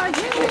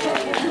 Yay!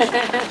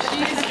 She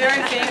is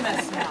very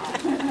famous now.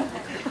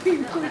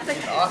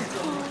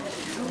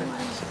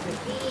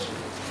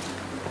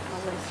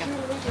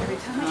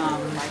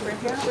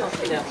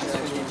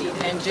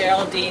 And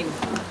Geraldine,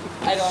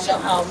 I don't know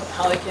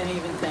how I can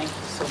even thank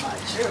you so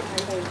much.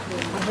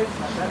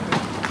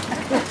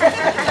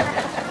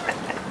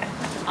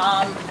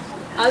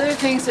 Other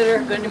things that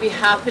are going to be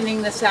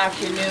happening this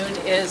afternoon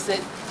is that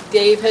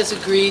Dave has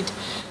agreed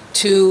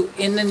to,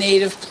 in the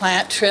Native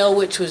Plant Trail,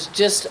 which was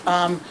just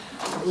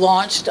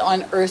launched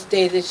on Earth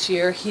Day this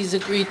year, he's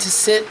agreed to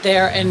sit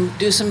there and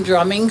do some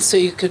drumming, so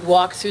you could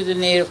walk through the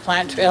Native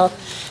Plant Trail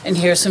and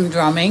hear some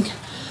drumming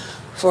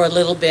for a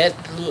little bit.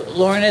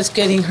 Lorna's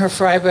getting her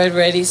fry bread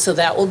ready, so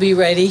that will be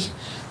ready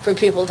for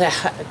people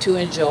to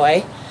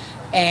enjoy.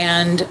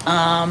 And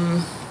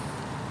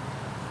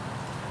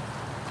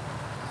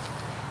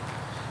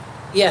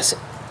yes,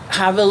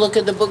 have a look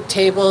at the book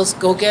tables,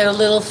 go get a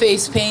little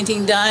face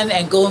painting done,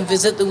 and go and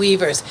visit the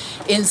weavers.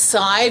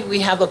 Inside, we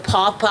have a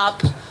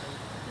pop-up,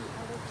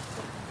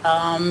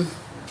 I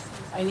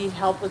need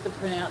help with the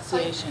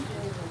pronunciation.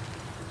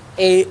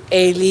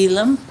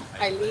 Ailelam.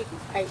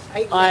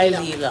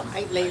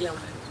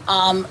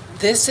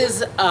 This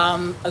is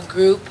a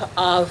group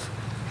of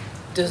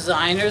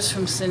designers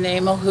from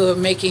Sanema who are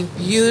making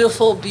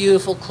beautiful,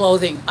 beautiful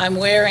clothing. I'm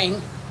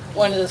wearing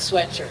one of the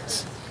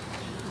sweatshirts.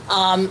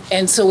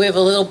 And so we have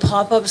a little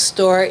pop-up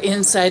store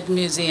inside the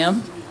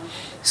museum,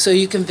 so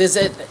you can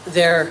visit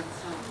the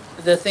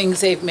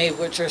things they've made,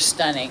 which are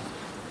stunning.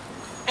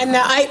 And the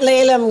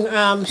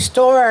Ailelam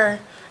store,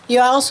 you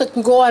also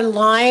can go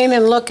online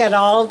and look at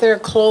all their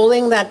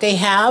clothing that they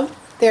have.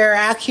 Their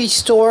actual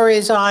store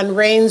is on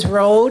Rains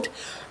Road,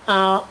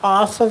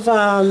 off of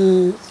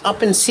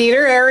up in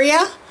Cedar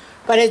area.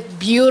 But it's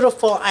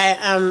beautiful.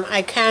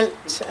 I can't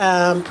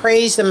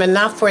praise them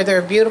enough for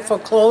their beautiful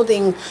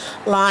clothing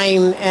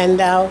line.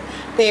 And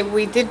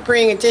we did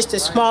bring just a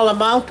small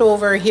amount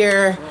over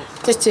here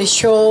just to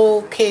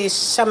showcase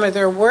some of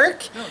their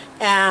work.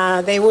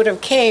 They would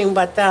have came,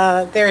 but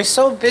they're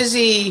so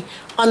busy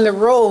on the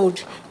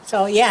road.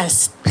 So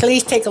yes,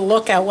 please take a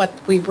look at what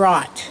we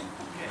brought.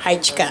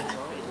 Heichka.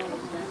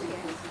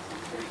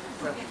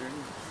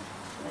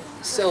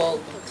 So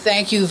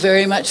thank you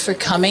very much for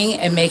coming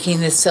and making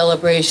this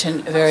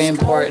celebration very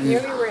important.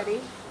 Nearly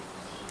ready.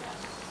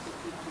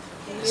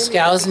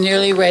 Scow's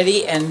nearly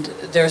ready, and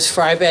there's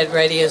fry bread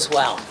ready as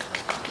well.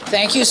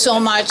 Thank you so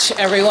much,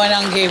 everyone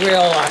on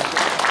Gabriola.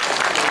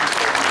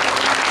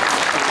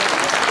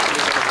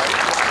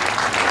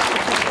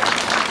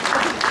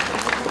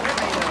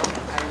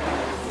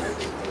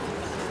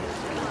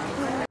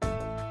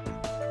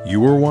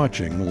 You are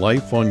watching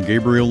Life on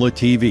Gabriola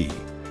TV,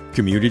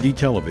 community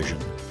television,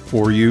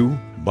 for you,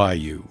 by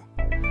you.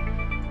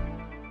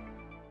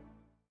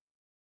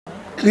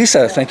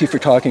 Lisa, thank you for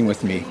talking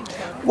with me.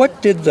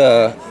 What did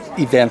the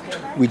event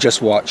we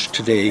just watched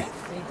today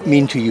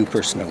mean to you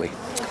personally?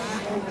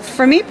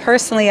 For me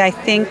personally, I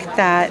think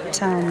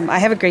that I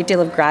have a great deal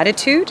of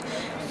gratitude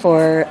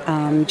for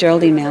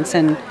Geraldine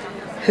Manson,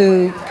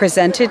 who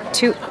presented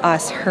to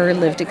us her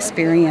lived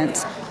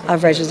experience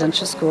of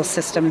residential school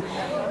system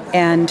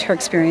and her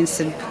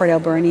experience in Port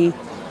Alberni.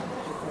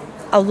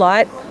 A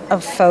lot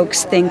of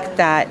folks think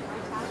that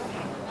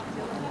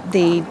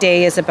the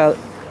day is about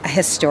a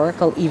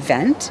historical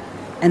event,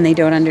 and they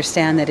don't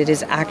understand that it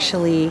is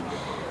actually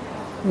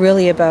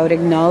really about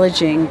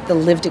acknowledging the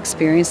lived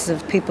experiences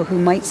of people who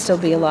might still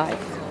be alive,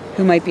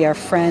 who might be our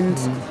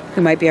friends,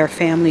 who might be our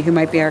family, who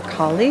might be our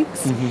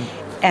colleagues.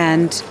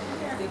 And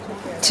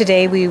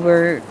today we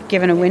were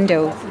given a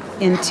window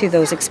into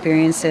those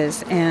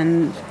experiences,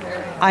 and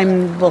I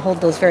will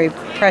hold those very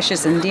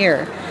precious and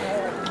dear,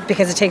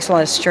 because it takes a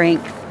lot of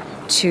strength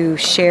to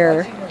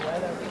share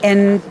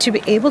and to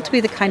be able to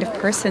be the kind of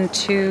person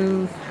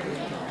to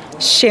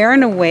share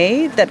in a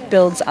way that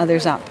builds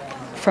others up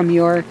from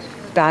your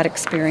bad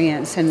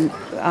experience. And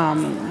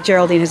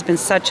Geraldine has been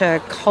such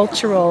a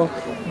cultural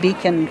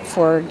beacon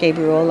for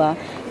Gabriola.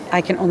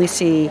 I can only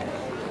see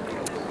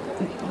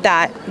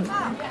that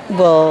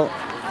will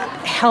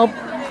help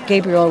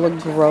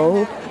Gabriola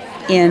grow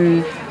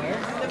in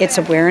its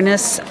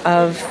awareness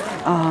of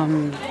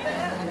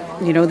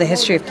the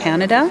history of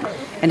Canada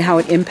and how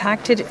it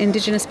impacted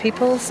Indigenous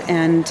peoples,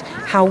 and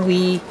how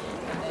we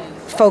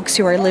folks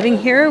who are living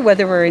here,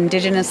 whether we're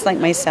Indigenous like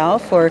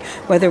myself or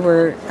whether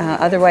we're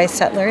otherwise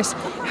settlers,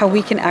 how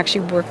we can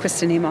actually work with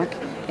Sinemak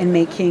in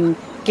making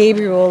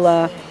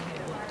Gabriola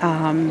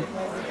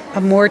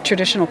a more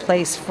traditional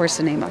place for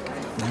Sinemak,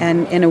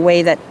 and in a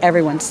way that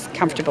everyone's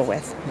comfortable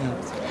with.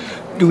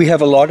 Do we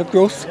have a lot of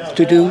growth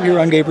to do here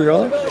on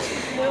Gabriola?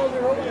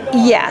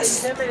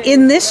 Yes.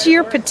 In this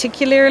year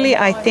particularly,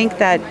 I think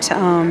that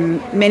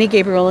many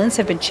Gabriolans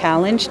have been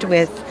challenged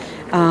with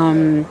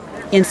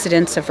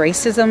incidents of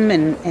racism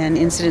and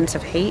incidents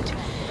of hate.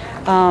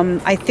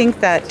 I think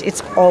that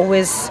it's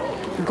always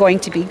going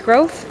to be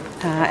growth.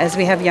 As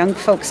we have young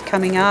folks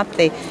coming up,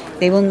 they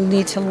will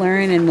need to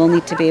learn, and we'll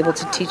need to be able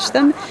to teach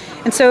them.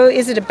 And so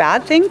is it a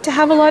bad thing to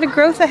have a lot of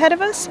growth ahead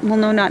of us? Well,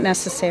 no, not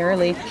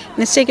necessarily.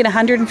 It's taken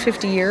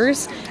 150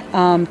 years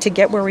to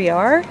get where we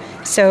are,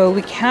 so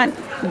we can't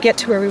get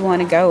to where we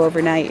want to go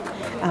overnight.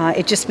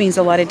 It just means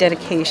a lot of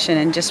dedication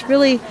and just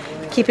really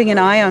keeping an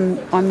eye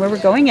on where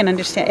we're going, and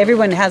understand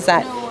everyone has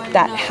that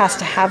has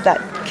to have that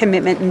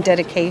commitment and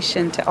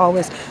dedication to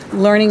always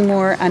learning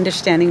more,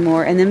 understanding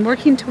more, and then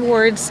working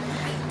towards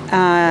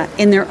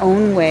in their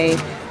own way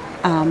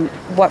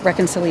what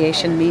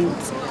reconciliation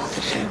means.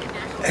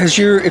 Has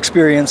your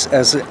experience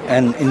as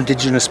an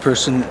Indigenous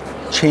person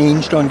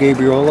changed on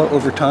Gabriola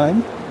over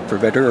time, for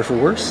better or for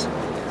worse?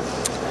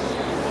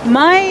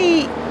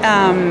 My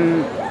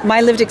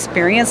lived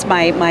experience,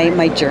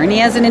 my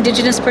journey as an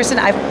Indigenous person,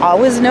 I've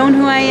always known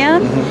who I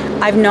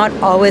am. I've not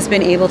always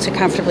been able to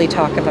comfortably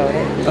talk about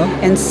it.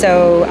 And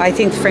so I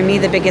think for me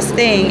the biggest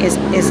thing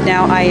is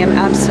now I am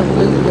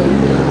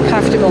absolutely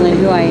comfortable in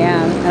who I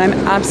am, and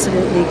I'm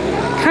absolutely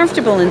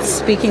comfortable in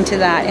speaking to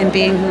that and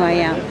being who I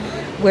am,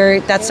 where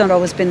that's not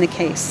always been the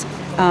case.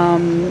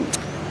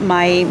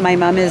 My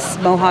mom is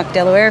Mohawk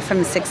Delaware from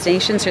the Six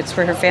Nations, it's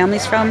where her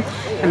family's from,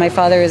 and my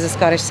father is a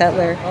Scottish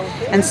settler.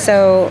 And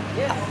so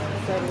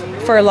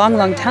for a long,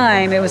 long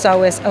time, it was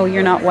always, oh,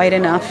 you're not white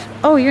enough.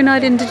 Oh, you're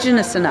not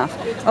Indigenous enough.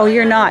 Oh,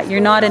 you're not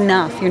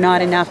enough. You're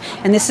not enough.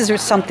 And this is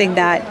something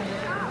that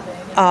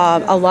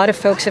a lot of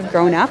folks have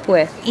grown up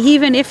with,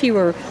 even if you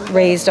were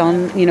raised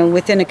on,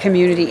 within a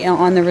community,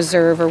 on the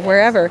reserve or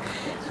wherever.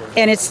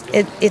 And it's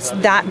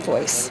that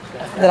voice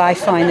that I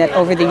find that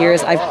over the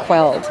years I've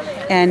quelled.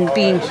 And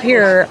being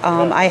here,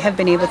 I have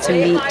been able to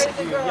meet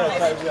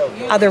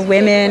other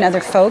women, other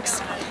folks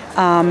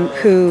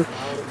who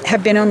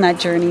have been on that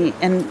journey,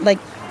 and like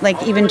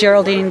even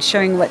Geraldine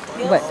showing what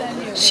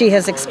she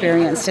has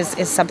experienced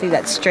is something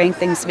that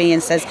strengthens me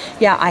and says,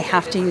 yeah, I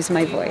have to use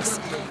my voice,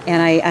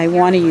 and I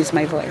want to use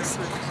my voice.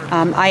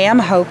 I am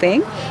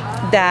hoping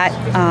that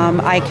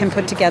I can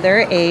put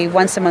together a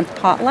once-a-month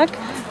potluck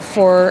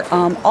for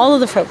all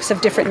of the folks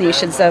of different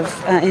nations,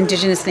 of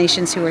Indigenous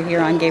nations who are here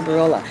on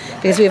Gabriola,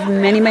 because we have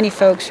many, many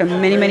folks from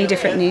many, many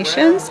different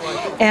nations,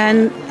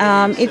 and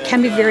it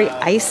can be very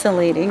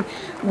isolating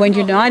when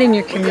you're not in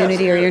your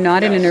community or you're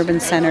not in an urban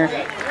center,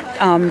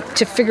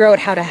 to figure out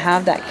how to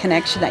have that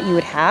connection that you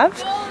would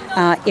have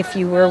if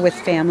you were with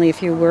family,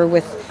 if you were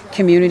with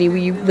community,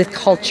 with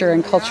culture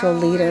and cultural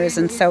leaders.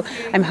 And so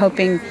I'm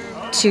hoping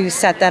to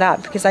set that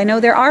up, because I know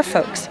there are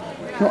folks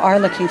who are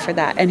looking for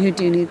that and who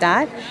do need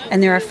that,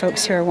 and there are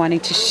folks who are wanting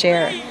to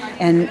share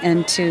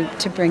and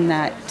to bring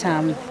that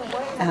to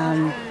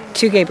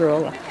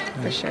Gabriola,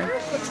 for sure.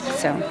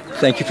 So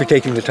thank you for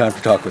taking the time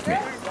to talk with me.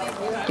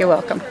 You're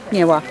welcome.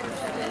 You're welcome.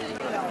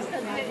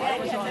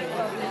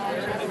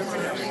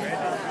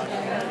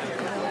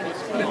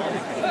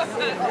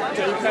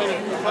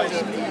 kind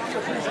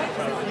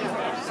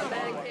of